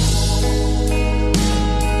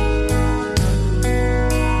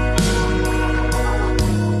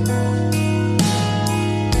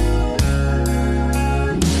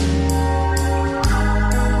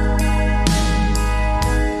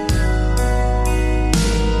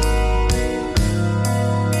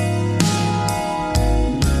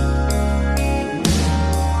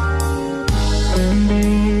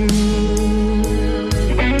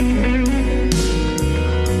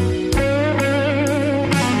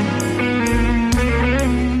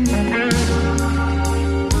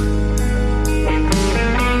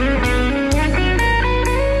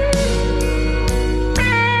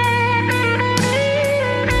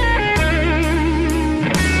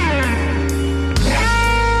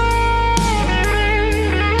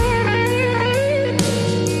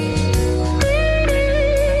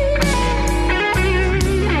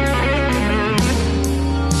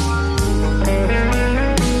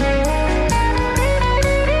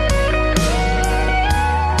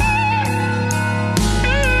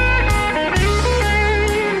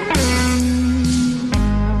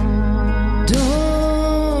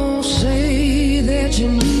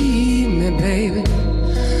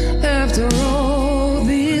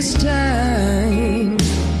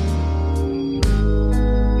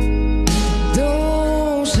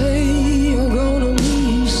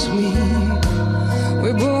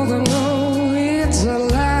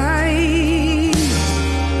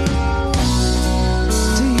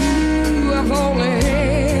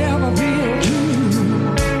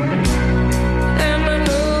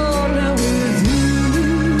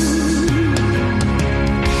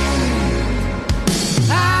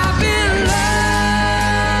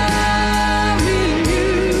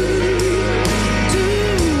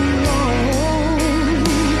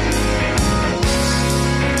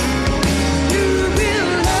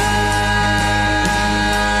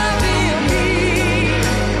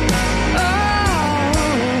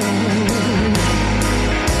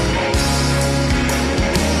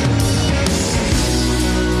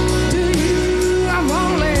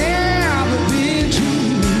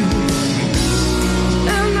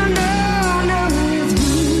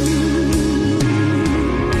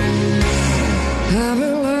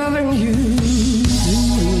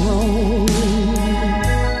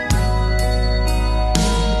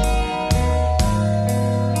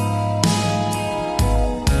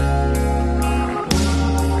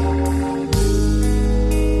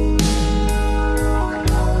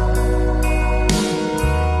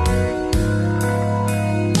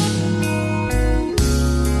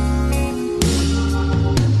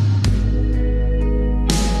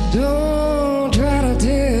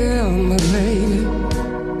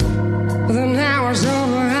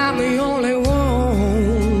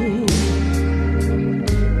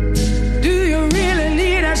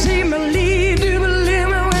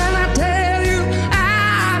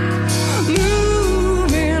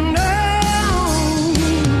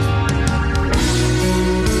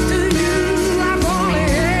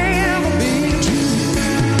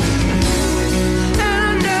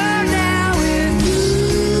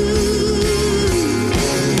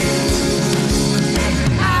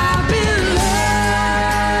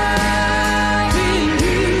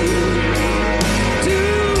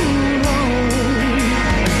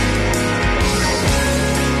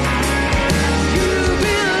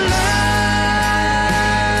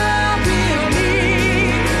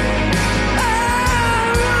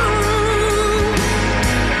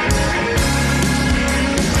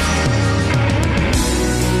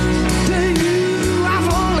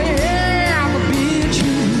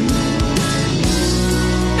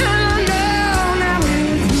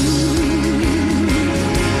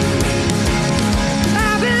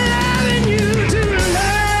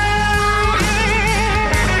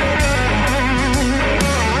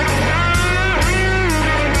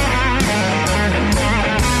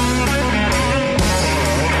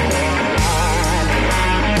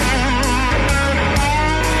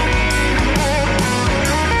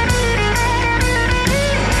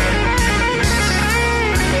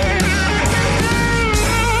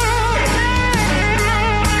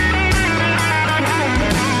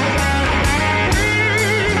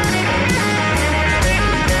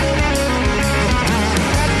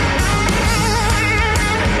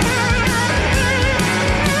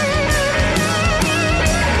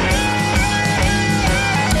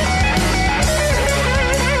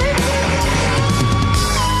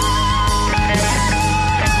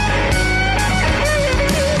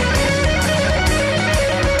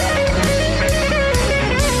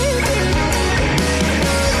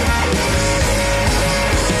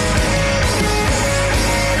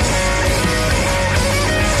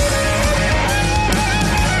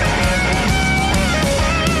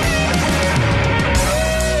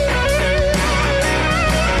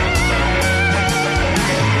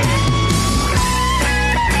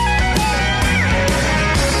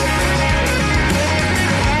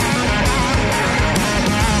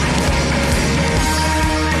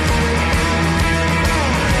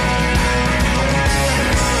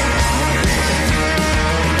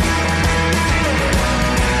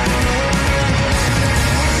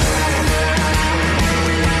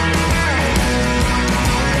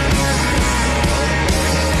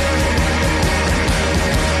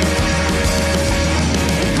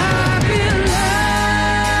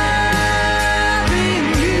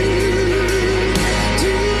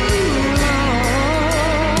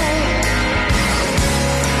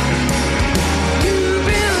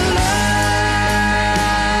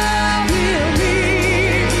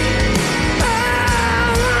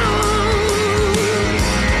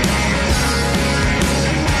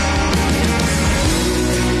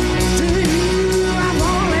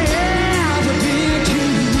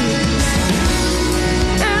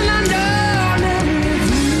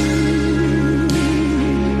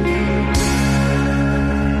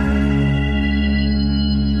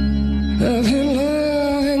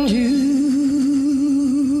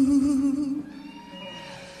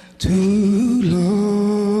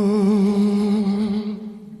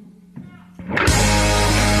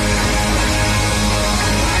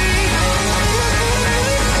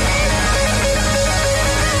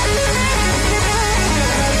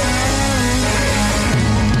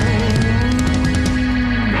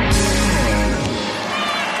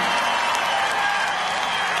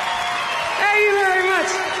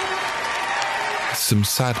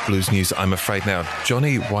 some sad blues news, I'm afraid now.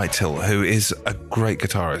 Johnny Whitehill, who is a great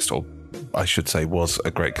guitarist, or I should say was a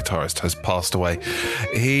great guitarist, has passed away.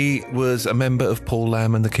 He was a member of Paul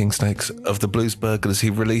Lamb and the King Snakes, of the Blues Burglars. He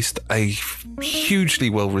released a hugely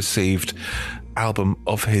well-received album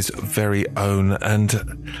of his very own,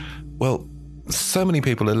 and, well, so many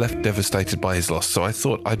people are left devastated by his loss, so I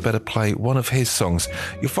thought I'd better play one of his songs.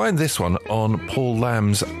 You'll find this one on Paul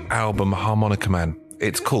Lamb's album Harmonica Man.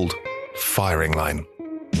 It's called Firing Line.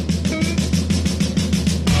 Don't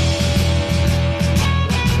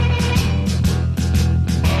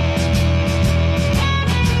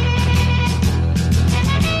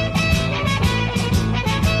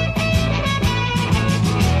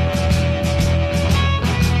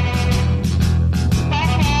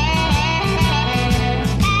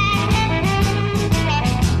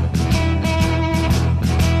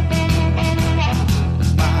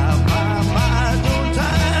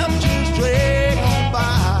time just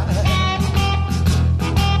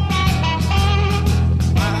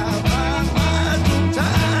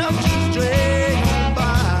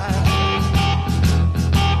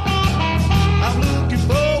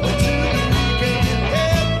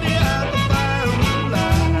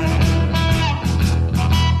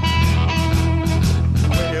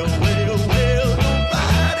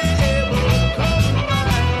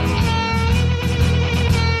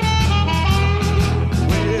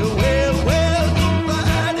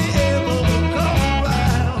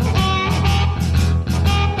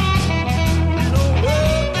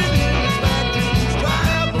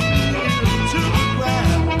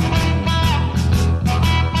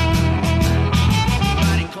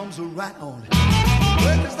drag on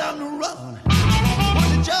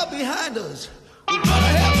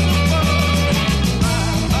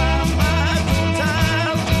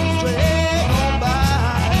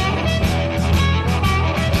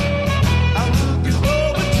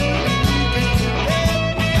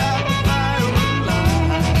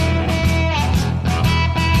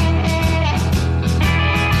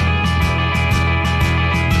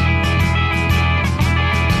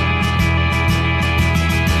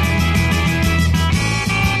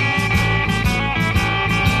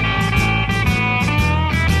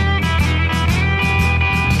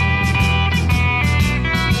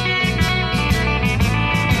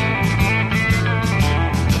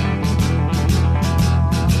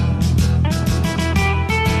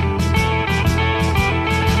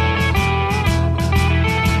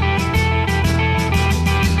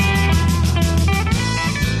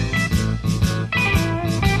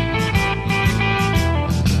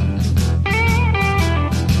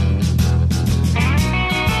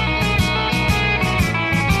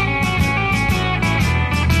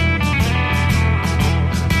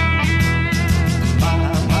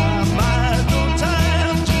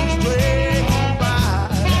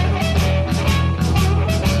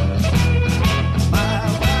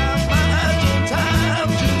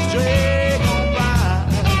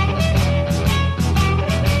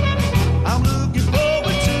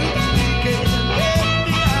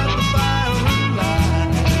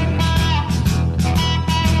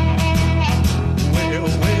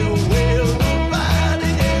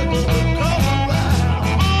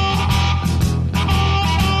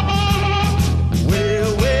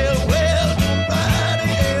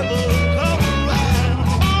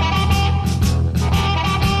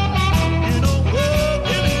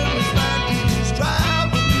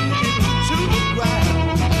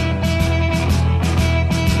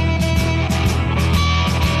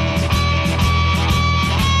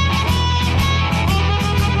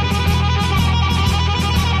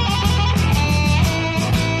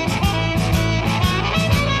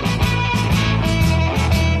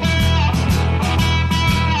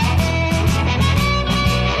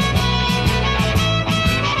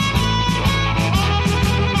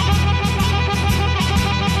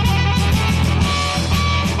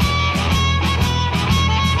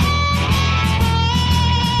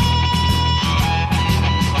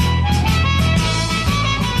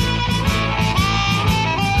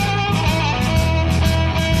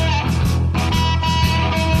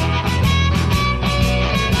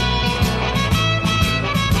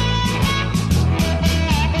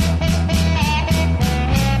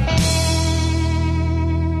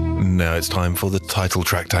it's time for the title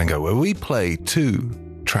track tango, where we play two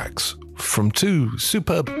tracks from two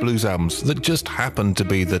superb blues albums that just happen to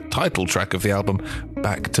be the title track of the album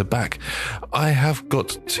back to back. I have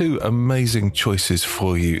got two amazing choices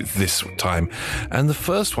for you this time, and the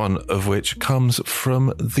first one of which comes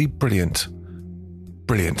from the brilliant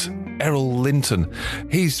Errol Linton.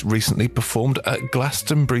 He's recently performed at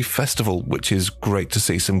Glastonbury Festival, which is great to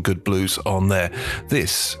see some good blues on there.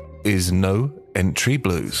 This is No Entry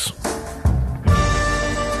Blues.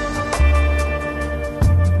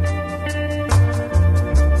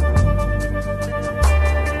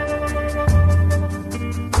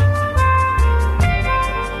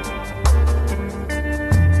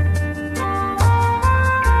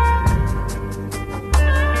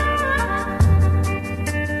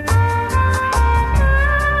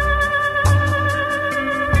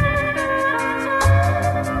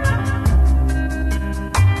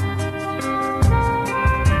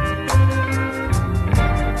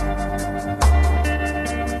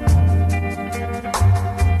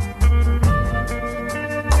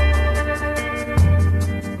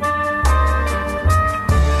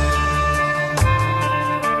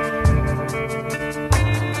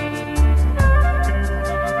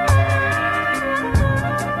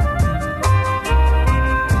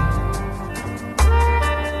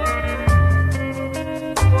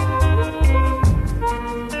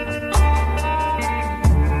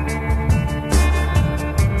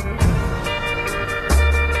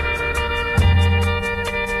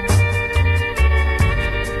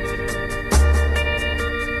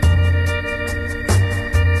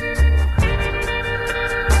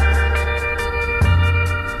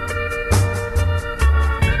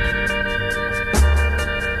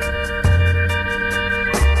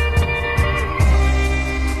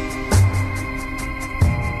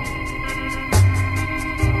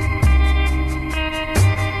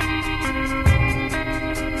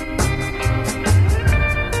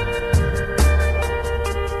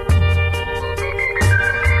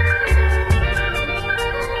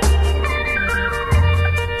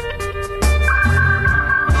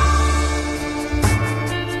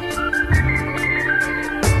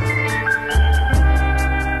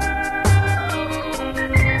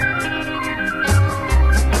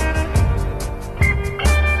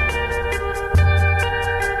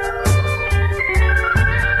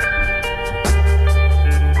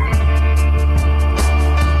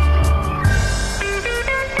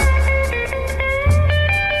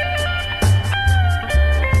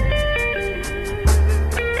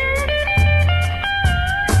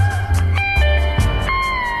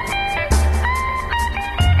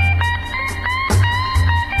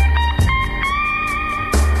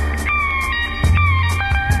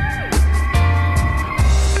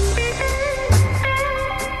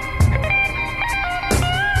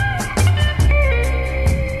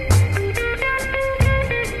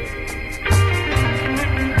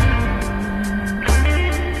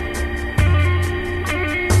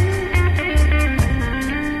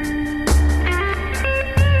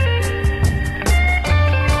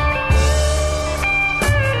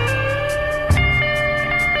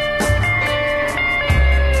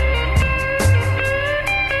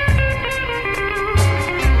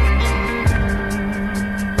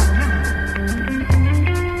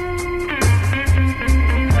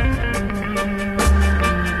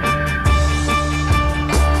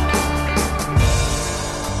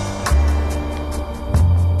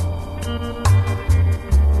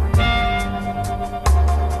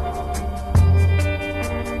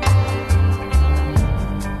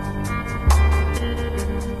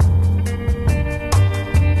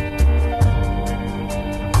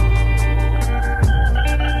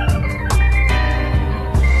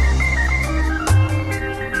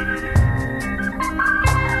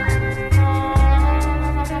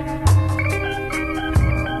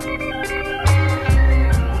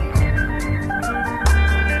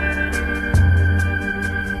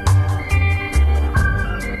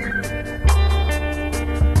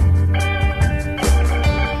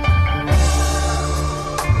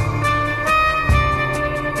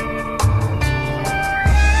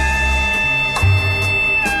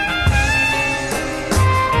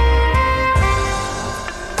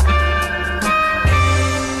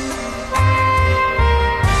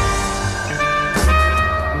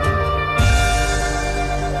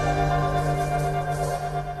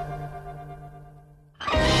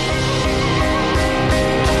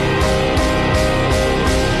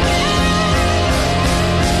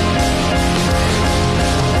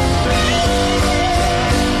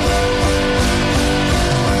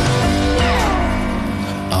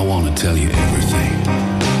 tell you everything.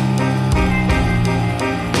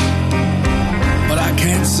 But I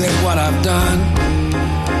can't say what I've done.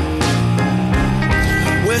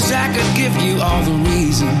 Wish I could give you all the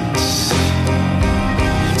reasons,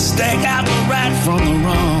 stake out the right from the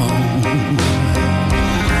wrong.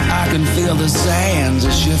 I can feel the sands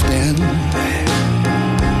are shifting.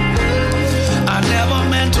 I never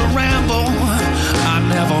meant to ramble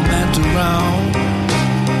never meant to wrong.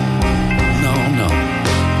 No, no.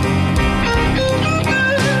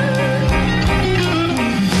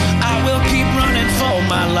 I will keep running for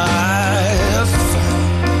my life,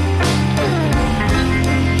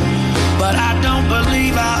 but I don't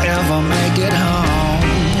believe I'll ever make it home.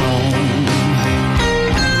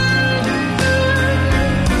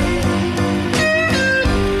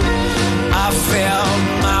 I felt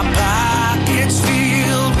my pockets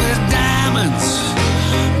filled with diamonds,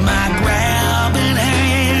 my grabbing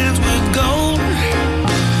hands with gold.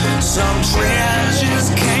 Some treasures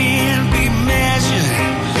can't be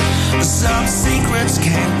measured, some secrets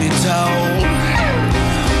can't be told.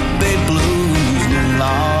 Big blues,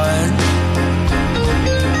 Lord.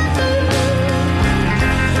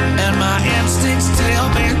 And my instincts tell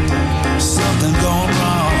me something gone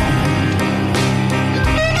wrong.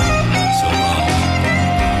 So wrong.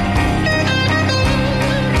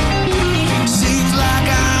 Seems like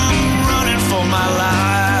I'm running for my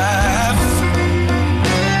life.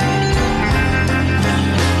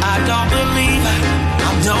 I don't believe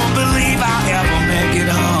I'll ever make it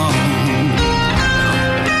home.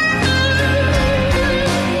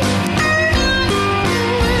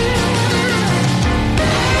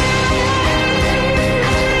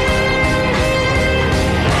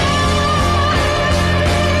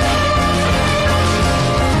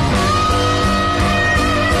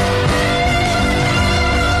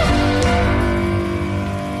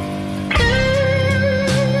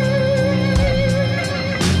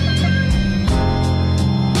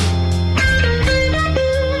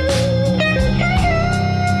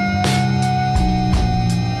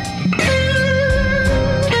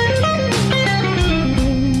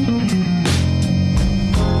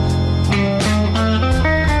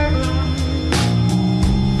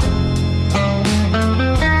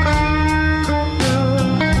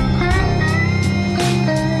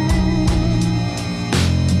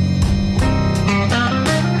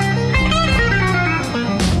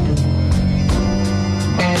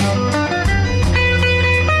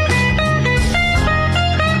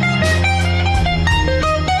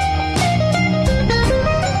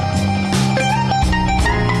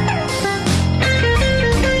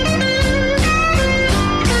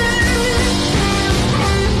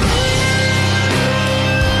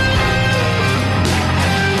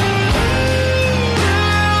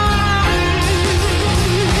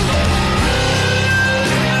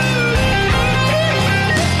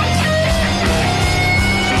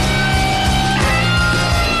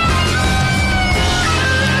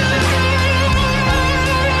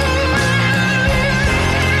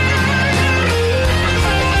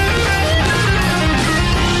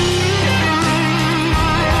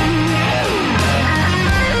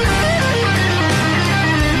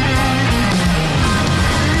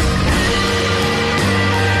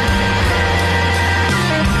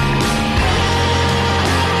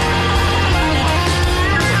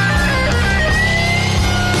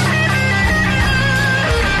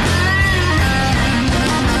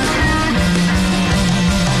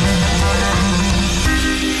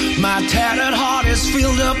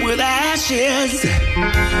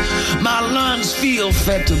 My lungs feel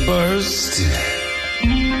fed to burst.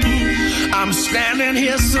 I'm standing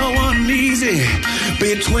here so uneasy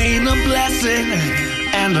between a blessing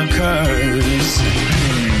and a curse.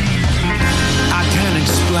 I can't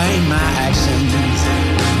explain my actions,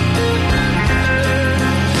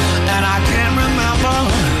 and I can't remember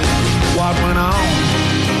what went on.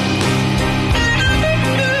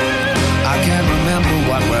 I can't remember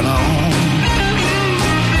what went on.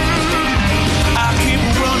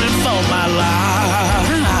 For my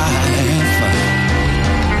life,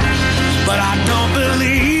 but I don't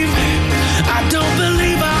believe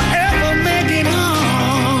I'll ever make it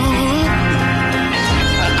home.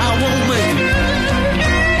 I won't make it.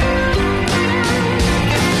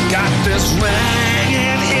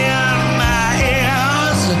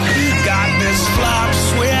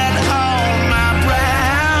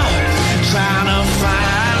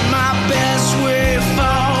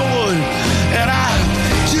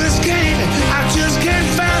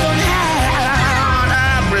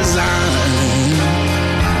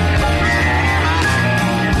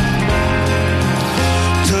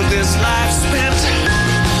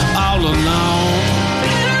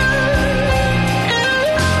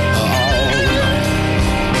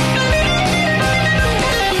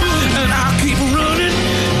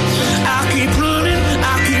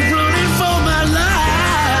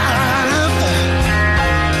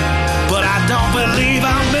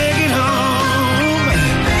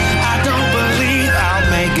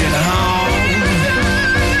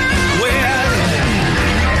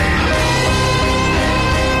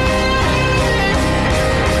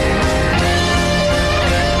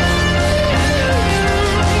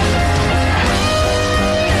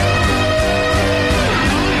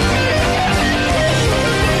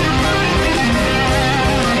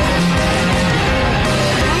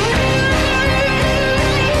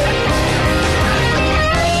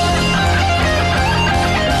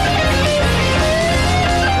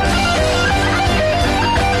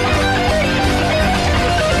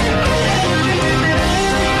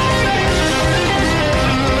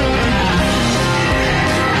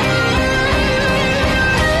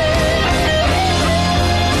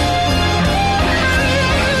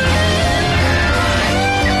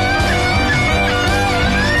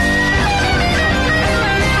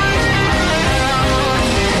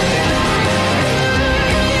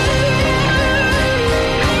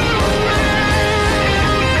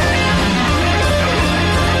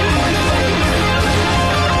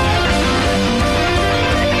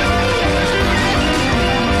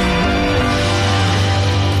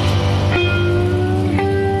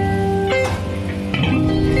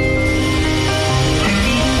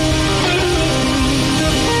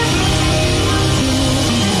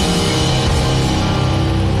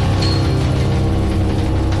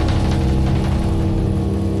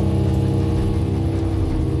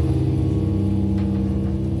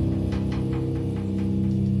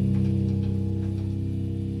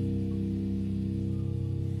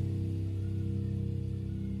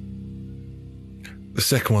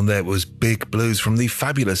 The second one there was Big Blues from the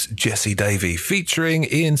fabulous Jessie Davey, featuring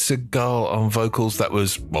Ian Segal on vocals. That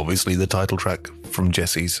was obviously the title track from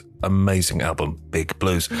Jessie's amazing album, Big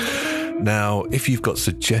Blues. Now, if you've got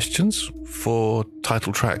suggestions for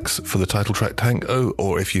title tracks for the Title Track Tango,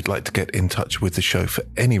 or if you'd like to get in touch with the show for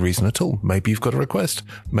any reason at all, maybe you've got a request,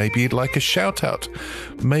 maybe you'd like a shout out,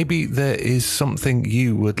 maybe there is something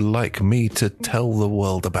you would like me to tell the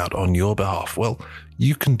world about on your behalf, well,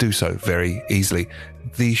 you can do so very easily.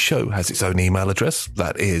 The show has its own email address.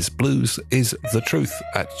 That is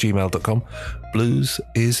bluesisthetruth@gmail.com.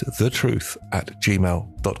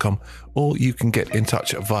 bluesisthetruth@gmail.com. Or you can get in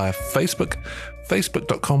touch via Facebook,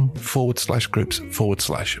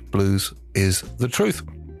 facebook.com/groups/bluesisthetruth.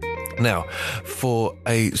 Now, for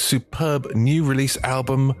a superb new release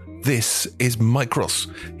album, this is Mike Ross.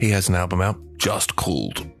 He has an album out just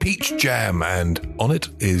called Peach Jam, and on it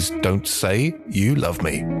is Don't Say You Love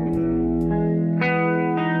Me.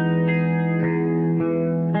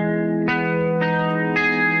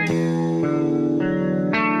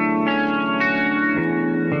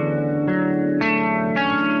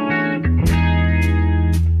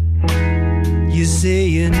 You say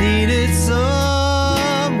you needed someone,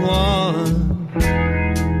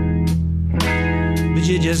 but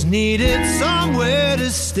you just needed somewhere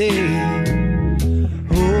to stay.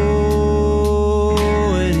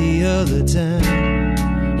 Oh, any other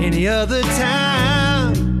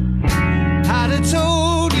time, I'd have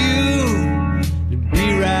told you to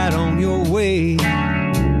be right on your way.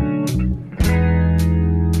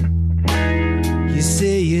 You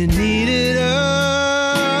say you needed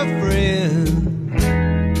a friend,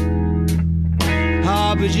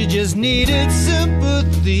 but you just needed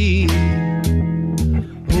sympathy.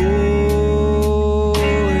 Oh,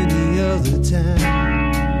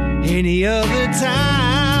 any other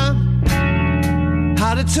time,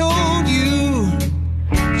 I'd have told you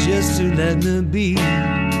just to let me be.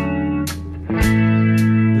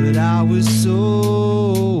 But I was so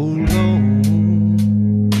alone.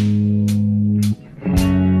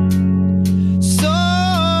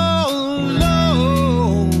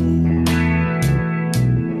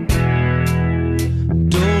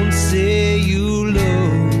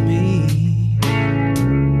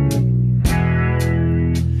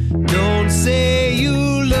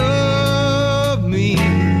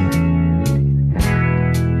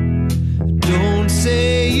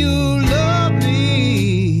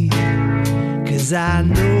 I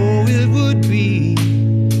know it would be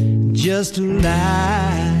just a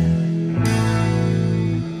lie.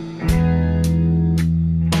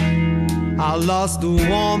 I lost the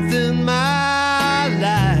warmth in my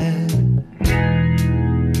life,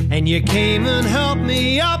 and you came and helped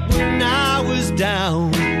me up when I was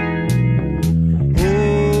down.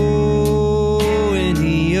 Oh,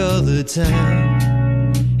 any other time,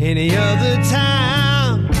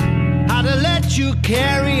 I'd have let you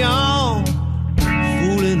carry on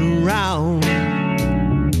fooling around.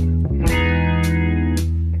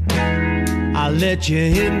 I let you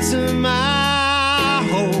into my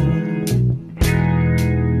home,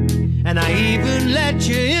 and I even let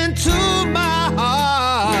you into my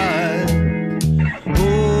heart.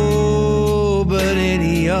 Oh, but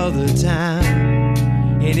any other time,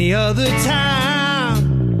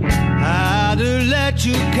 I'd have let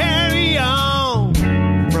you carry on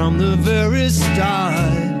from the very start.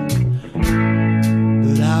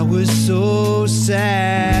 I was so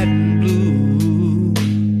sad and blue,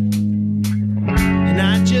 and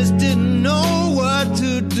I just didn't know what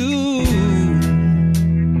to do.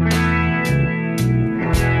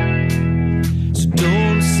 So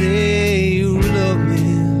don't say you love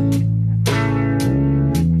me.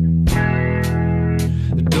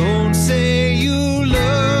 Don't say you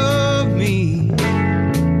love me.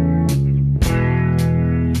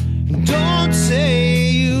 Don't say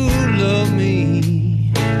you love me.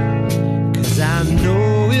 I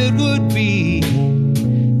know it would be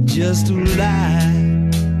just a lie.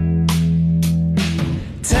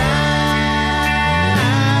 Time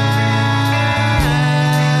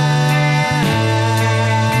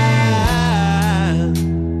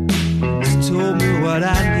has told me what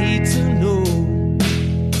I need to know.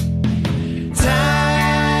 Time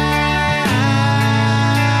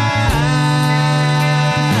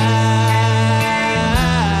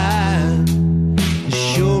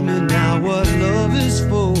showed me now what love is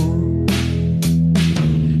for.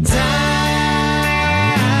 Time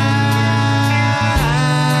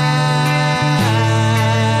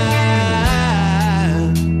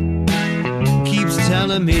keeps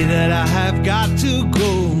telling me that I have got to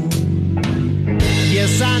go.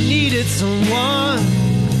 Yes, I needed someone,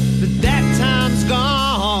 but that time's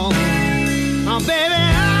gone. baby,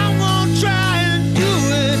 I won't try and do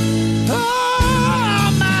it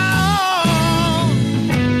on my own.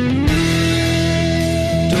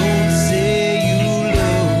 Don't say you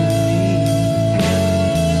love me.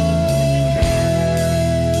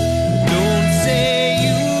 Don't say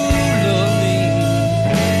you love me.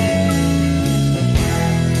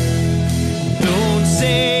 Don't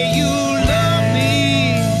say you love me,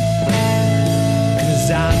 'cause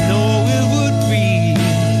I know it would be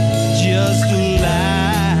just a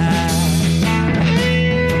lie.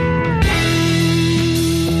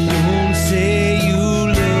 Don't say you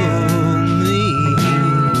love me.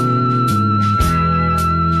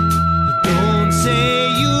 Don't say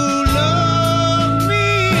you love me.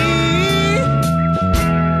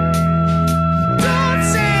 Don't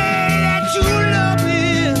say that you love me,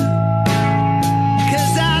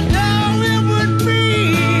 'cause I know it would be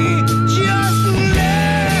just a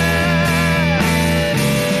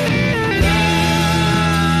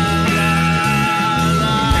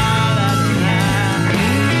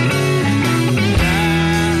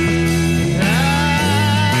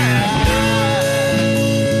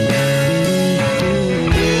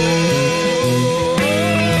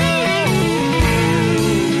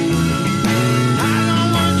I don't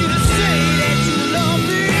want you to say that you love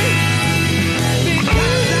me,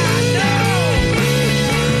 because I know,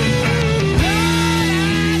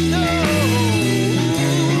 Lord, I know,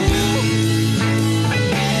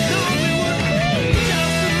 it would be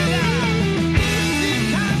just a lie,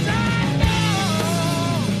 because I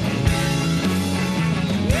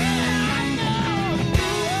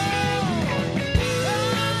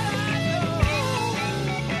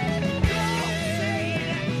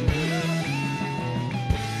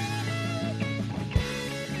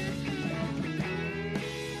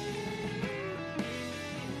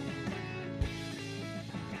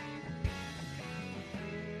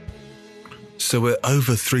So we're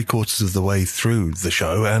over 3/4 of the way through the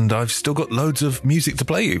show, and I've still got loads of music to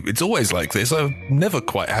play you. It's always like this. I never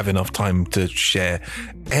quite have enough time to share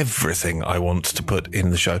everything I want to put in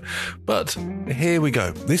the show. But here we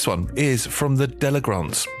go. This one is from the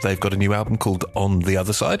Delagrants. They've got a new album called On the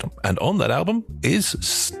Other Side, and on that album is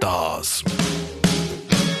Stars.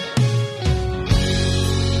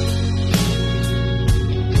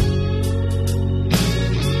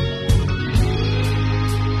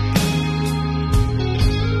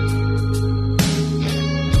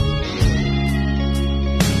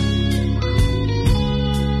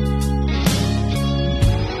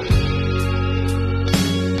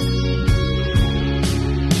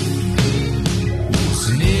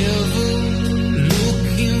 Never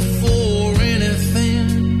looking for anything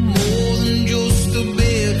more than just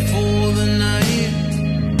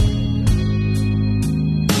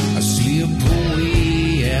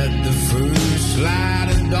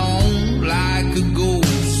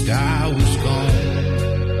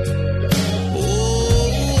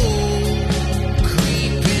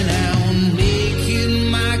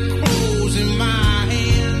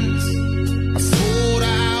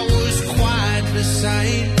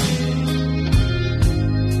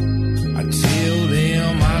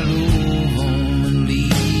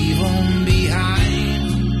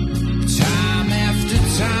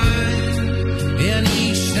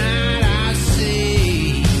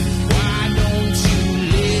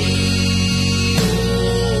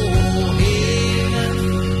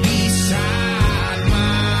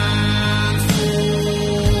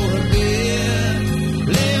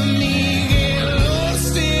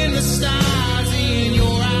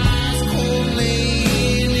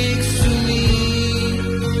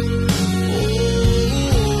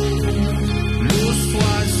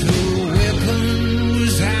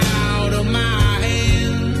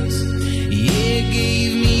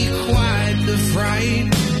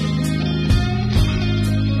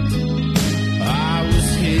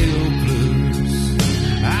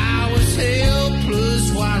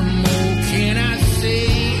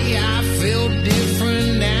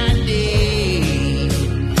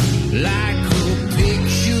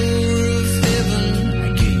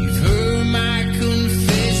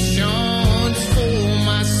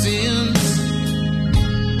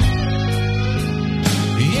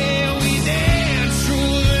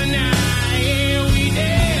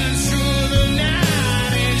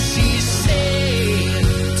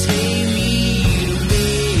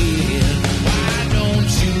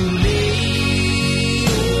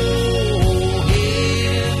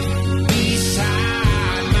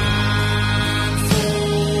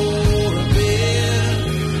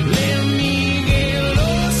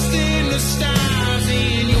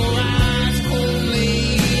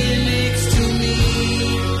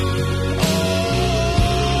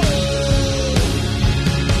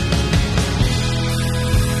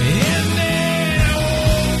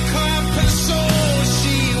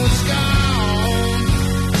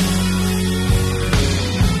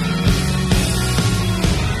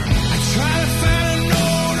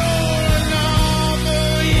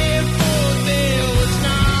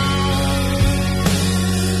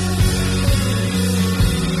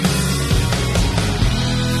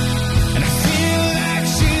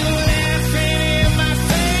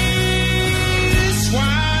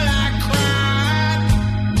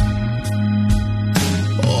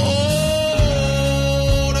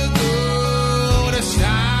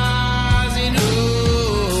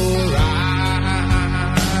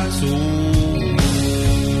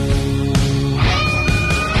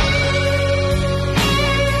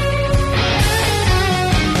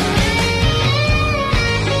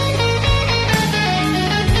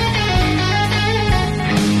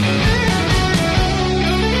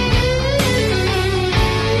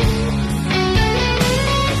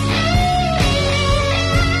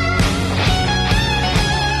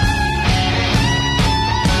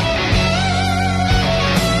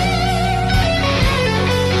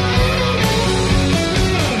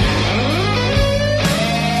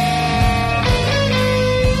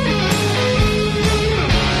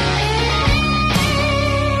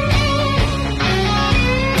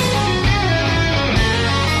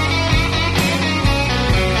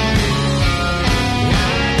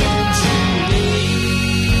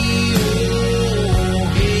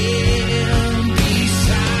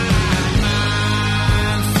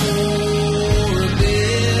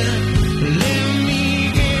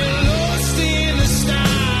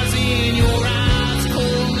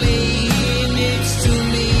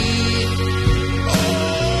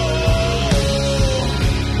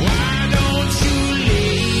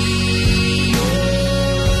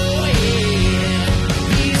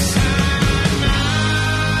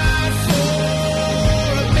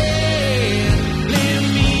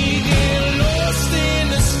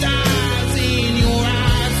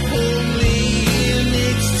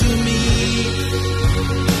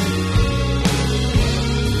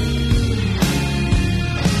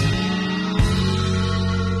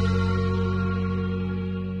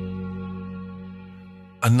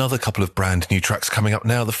Another couple of brand new tracks coming up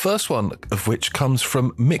now, the first one of which comes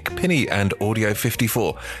from Mick Pinney and Audio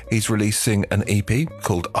 54. He's releasing an EP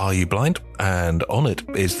called Are You Blind? And on it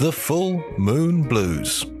is The Full Moon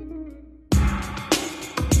Blues.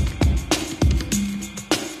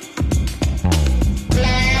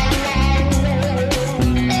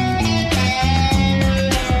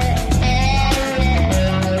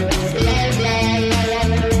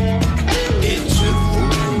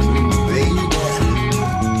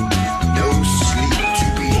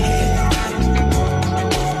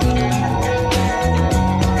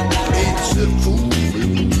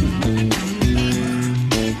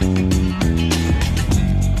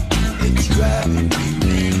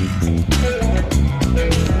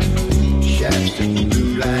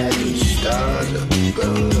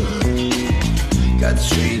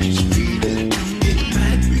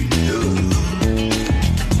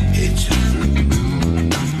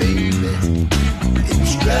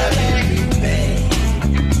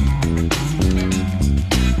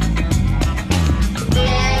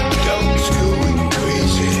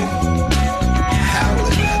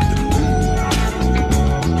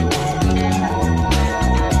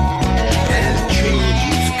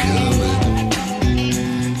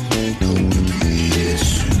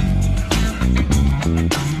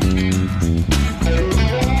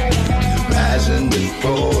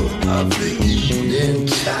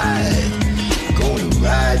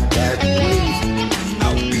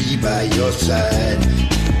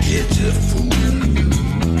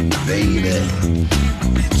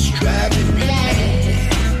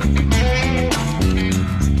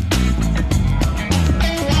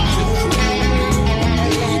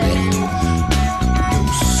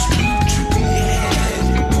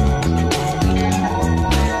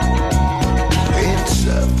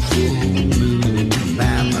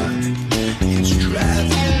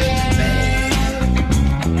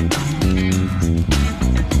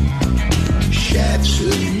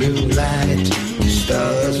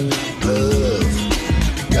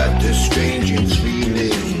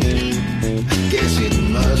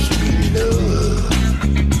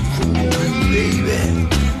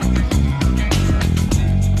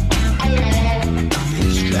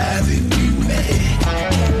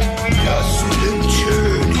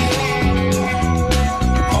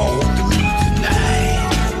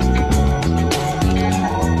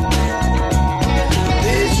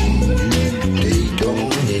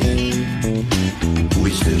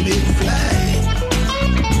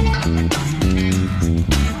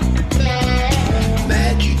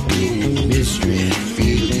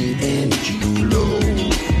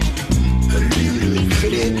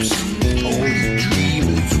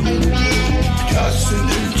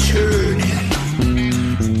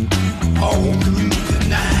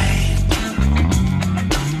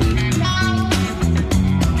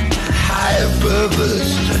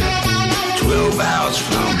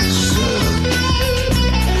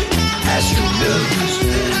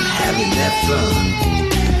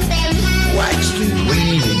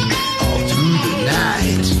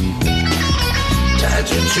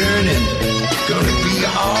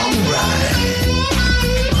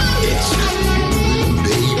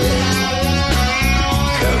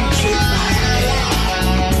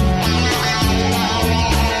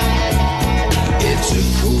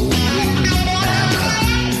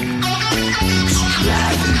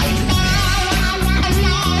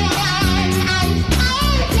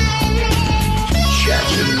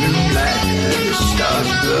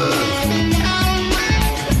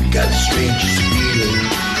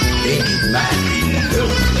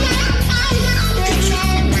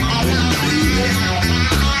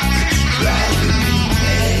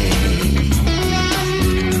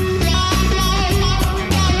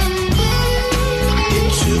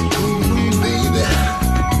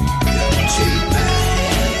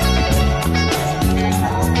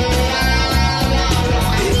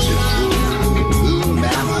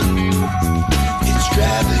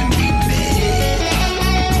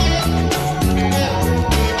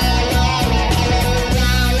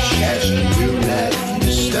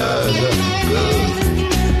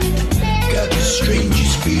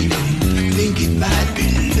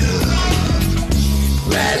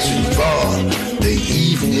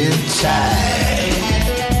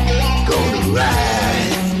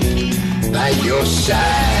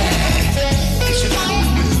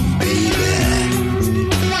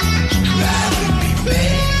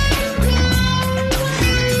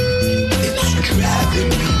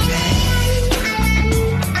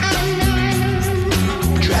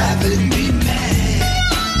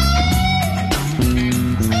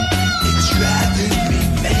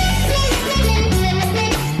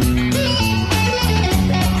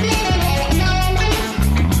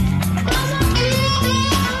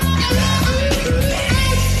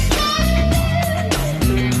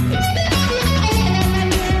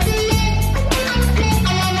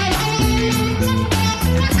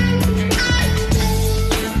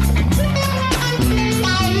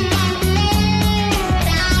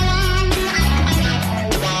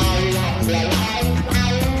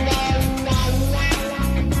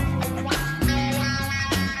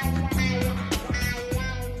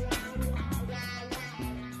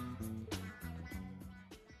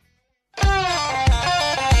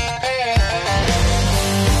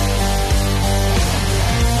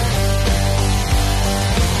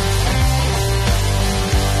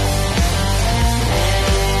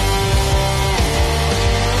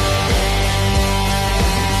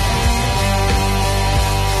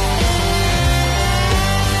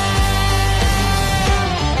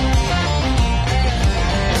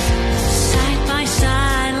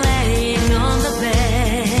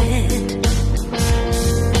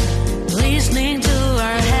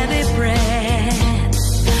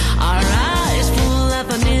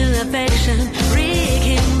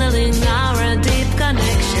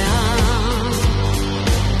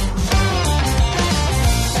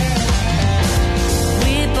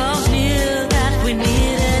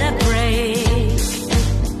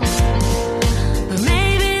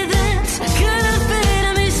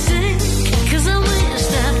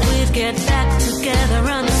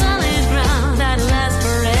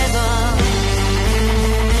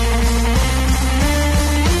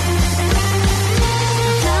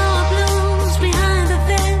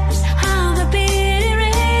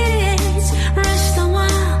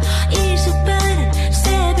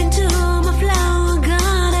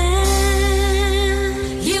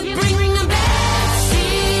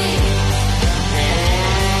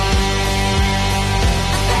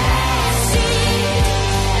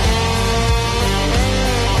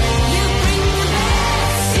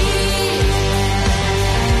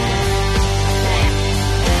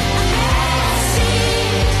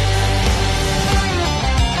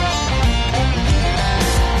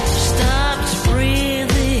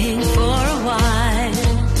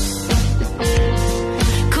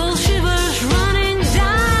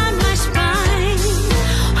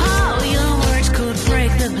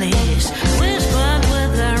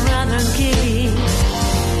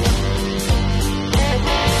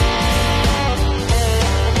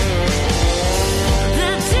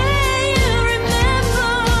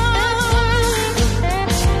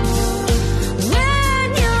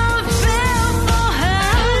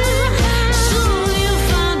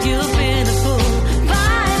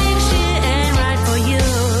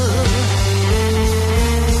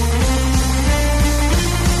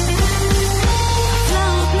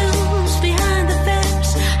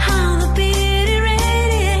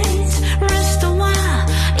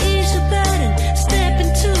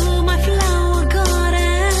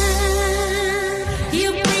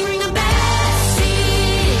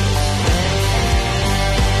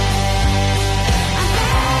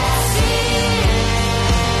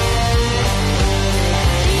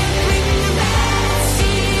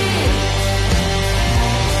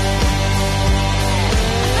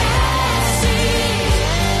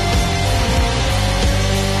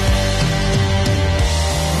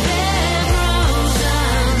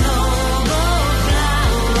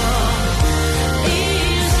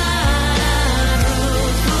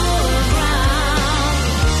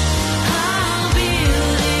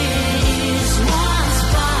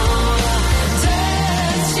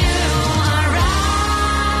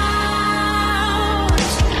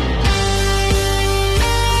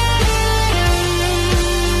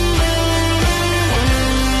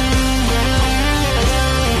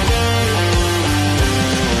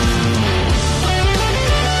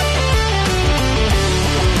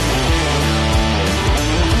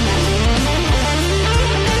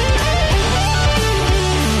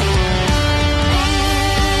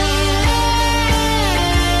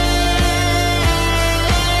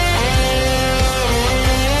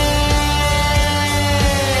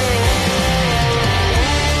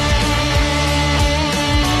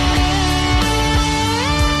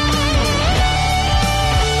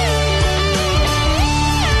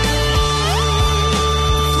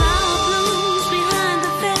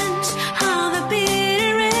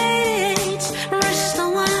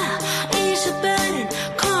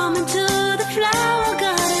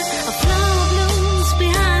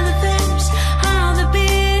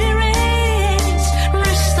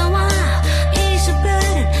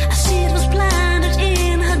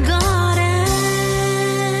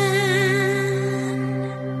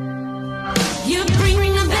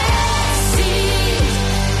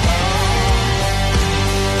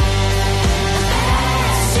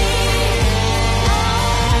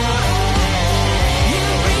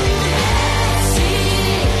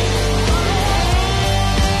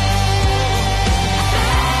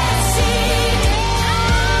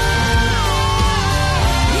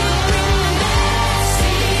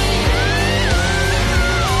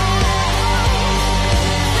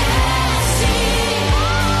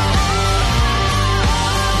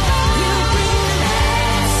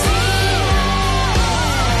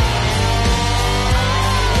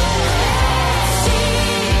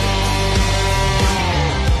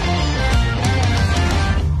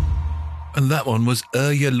 that one was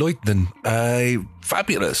Urja Leutnen, a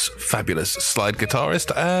fabulous slide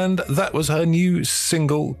guitarist, and that was her new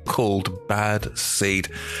single called Bad Seed.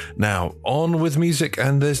 Now, on with music,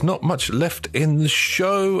 and there's not much left in the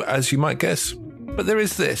show, as you might guess, but there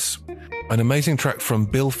is this, an amazing track from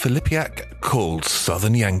Bill Filipiak called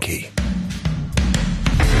Southern Yankee.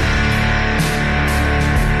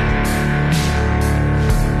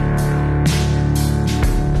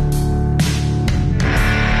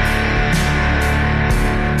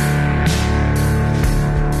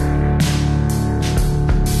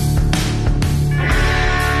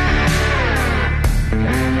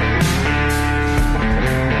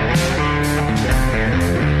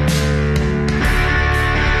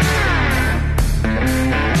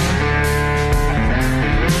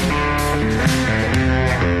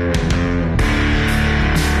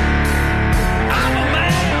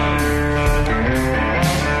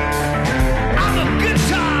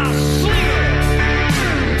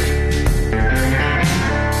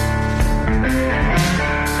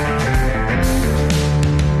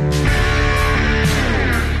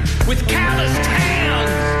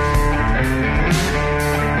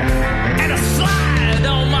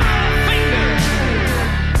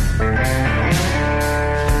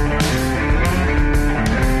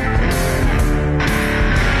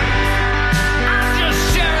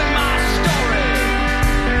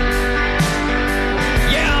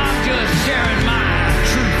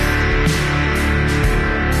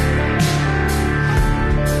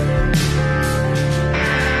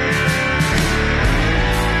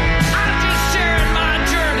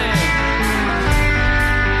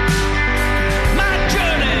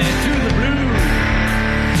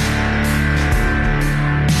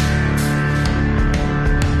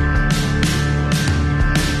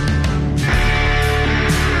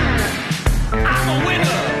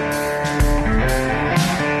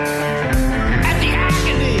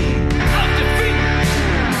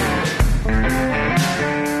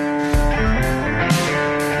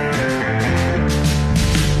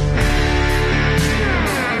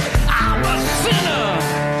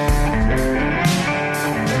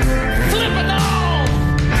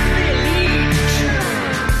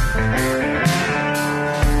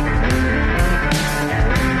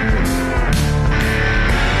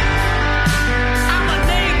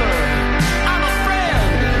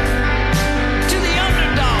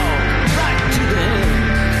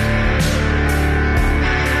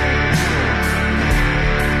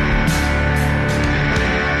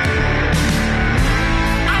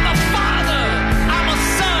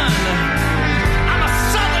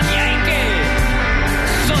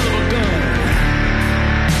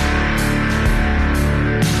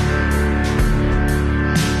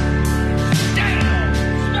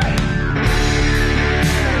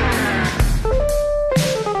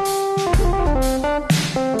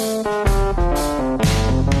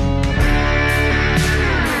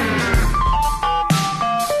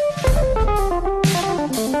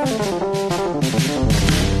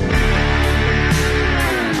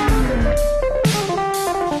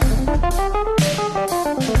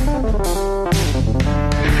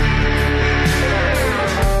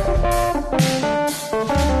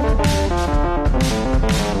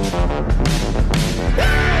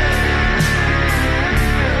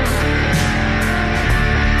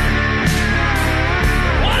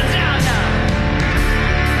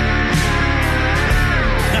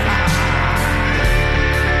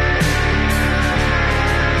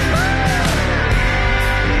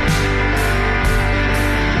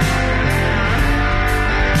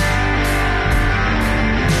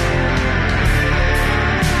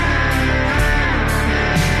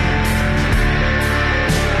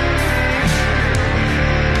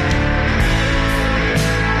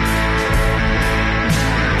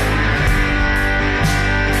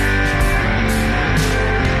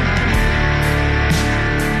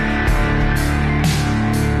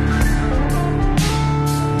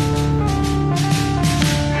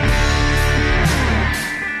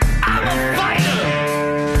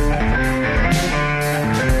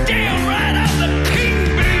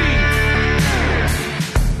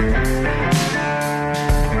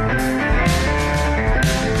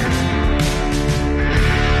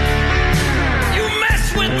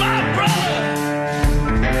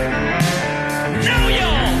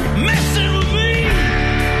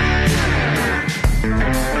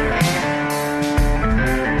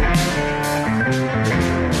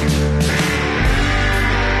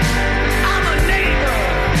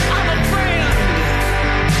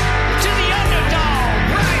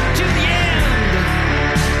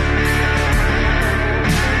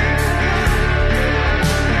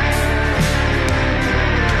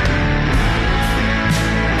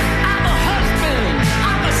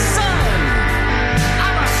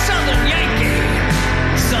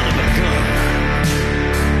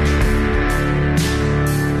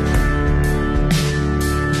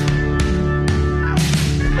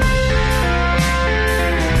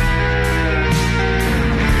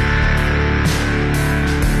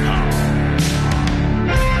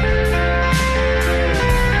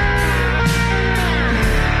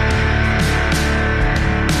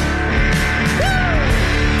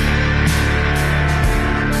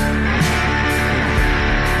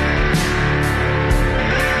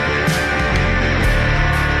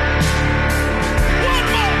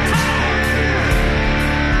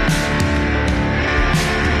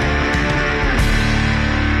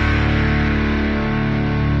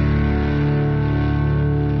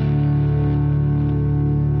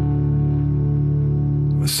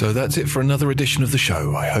 So that's it for another edition of the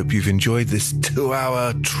show. I hope you've enjoyed this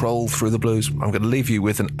 2-hour troll through the blues. I'm going to leave you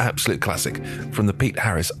with an absolute classic from the Pete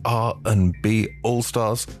Harris R&B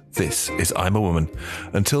All-Stars. This is I'm a Woman.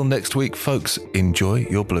 Until next week, folks, enjoy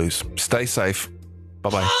your blues. Stay safe.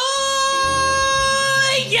 Bye-bye.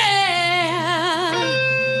 Oh, yeah.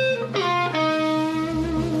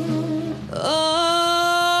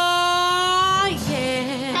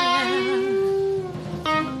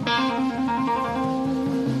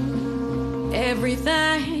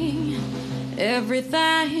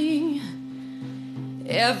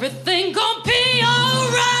 Everything gonna be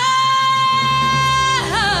alright.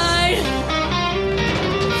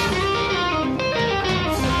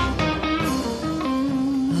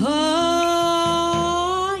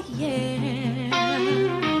 Oh, yeah.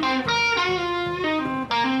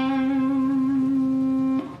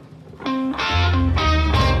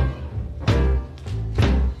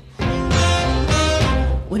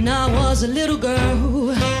 When I was a little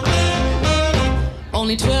girl,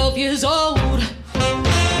 only 12 years old,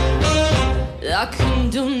 I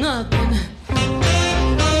couldn't do nothing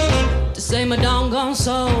to save my doggone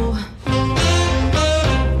soul.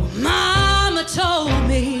 Mama told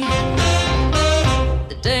me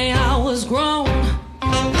the day I was grown,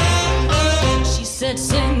 she said,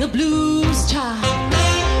 sing the blues, child,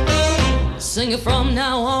 sing it from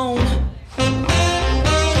now on.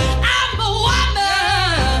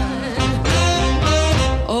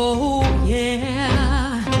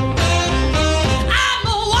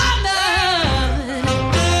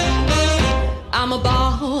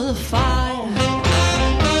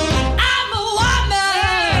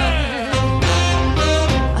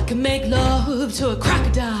 To a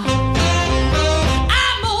crocodile.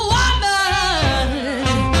 I'm a woman.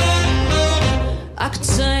 I could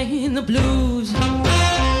sing the blues.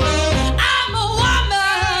 I'm a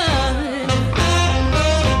woman.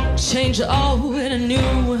 Change the old in a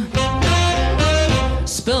new.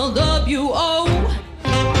 Spell W-O-M-A-N.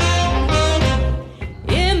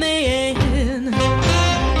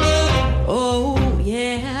 Oh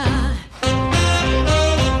yeah.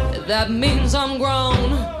 That means I'm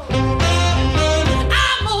grown.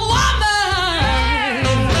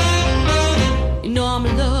 I'm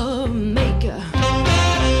a love maker.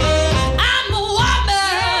 I'm a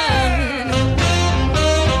woman.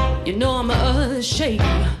 You know I'm a earth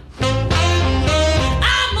shaker.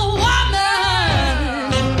 I'm a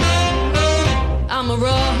woman. I'm a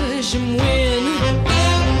Russian wind.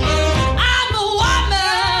 I'm a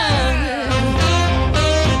woman.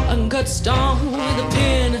 I'm cut stone with a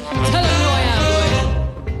pin. Tell her who I am, boy.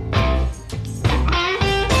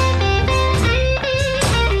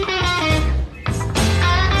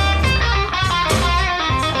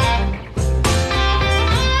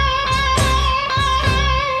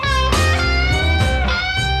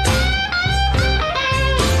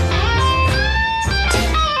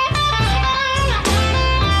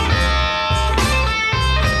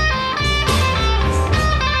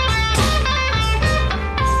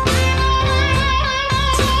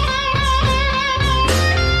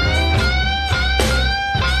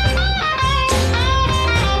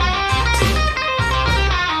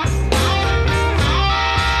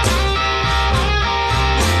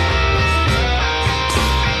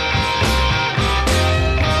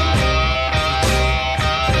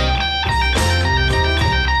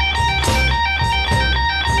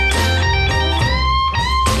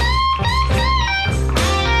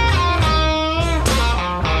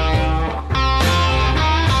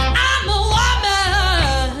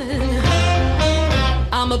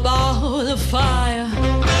 I'm a ball of fire.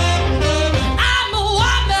 I'm a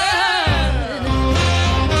woman.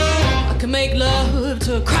 I can make love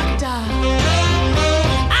to a crocodile.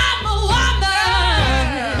 I'm a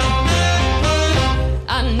woman.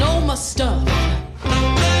 I know my stuff.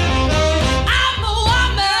 I'm a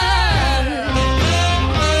woman.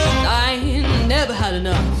 I ain't never had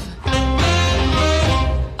enough.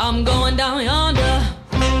 I'm going down yonder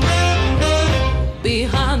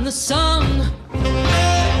behind the sun.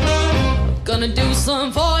 Gonna do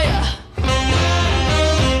something for ya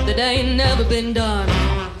that ain't never been done.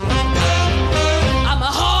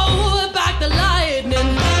 I'ma hold back the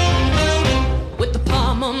lightning with the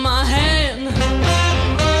palm of my hand.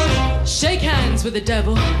 Shake hands with the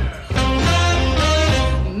devil,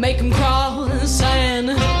 make him crawl in the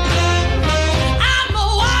sand. I'm a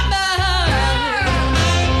woman.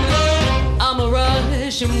 I'm a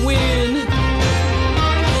Russian wind.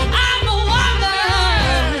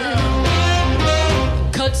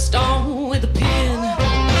 Cut stone with a pin.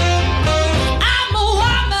 I'm a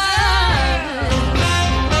woman.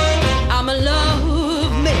 I'm a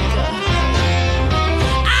love maker.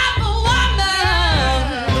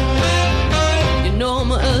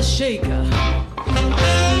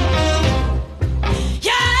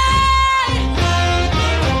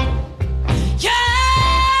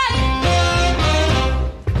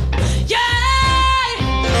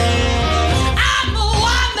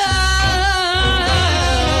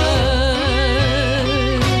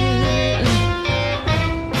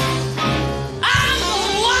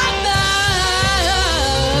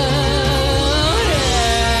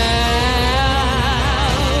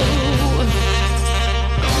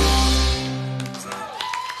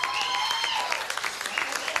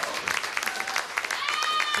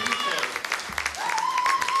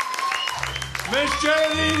 Miss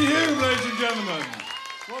Geraldine Hume, ladies and gentlemen.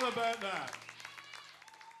 What about that?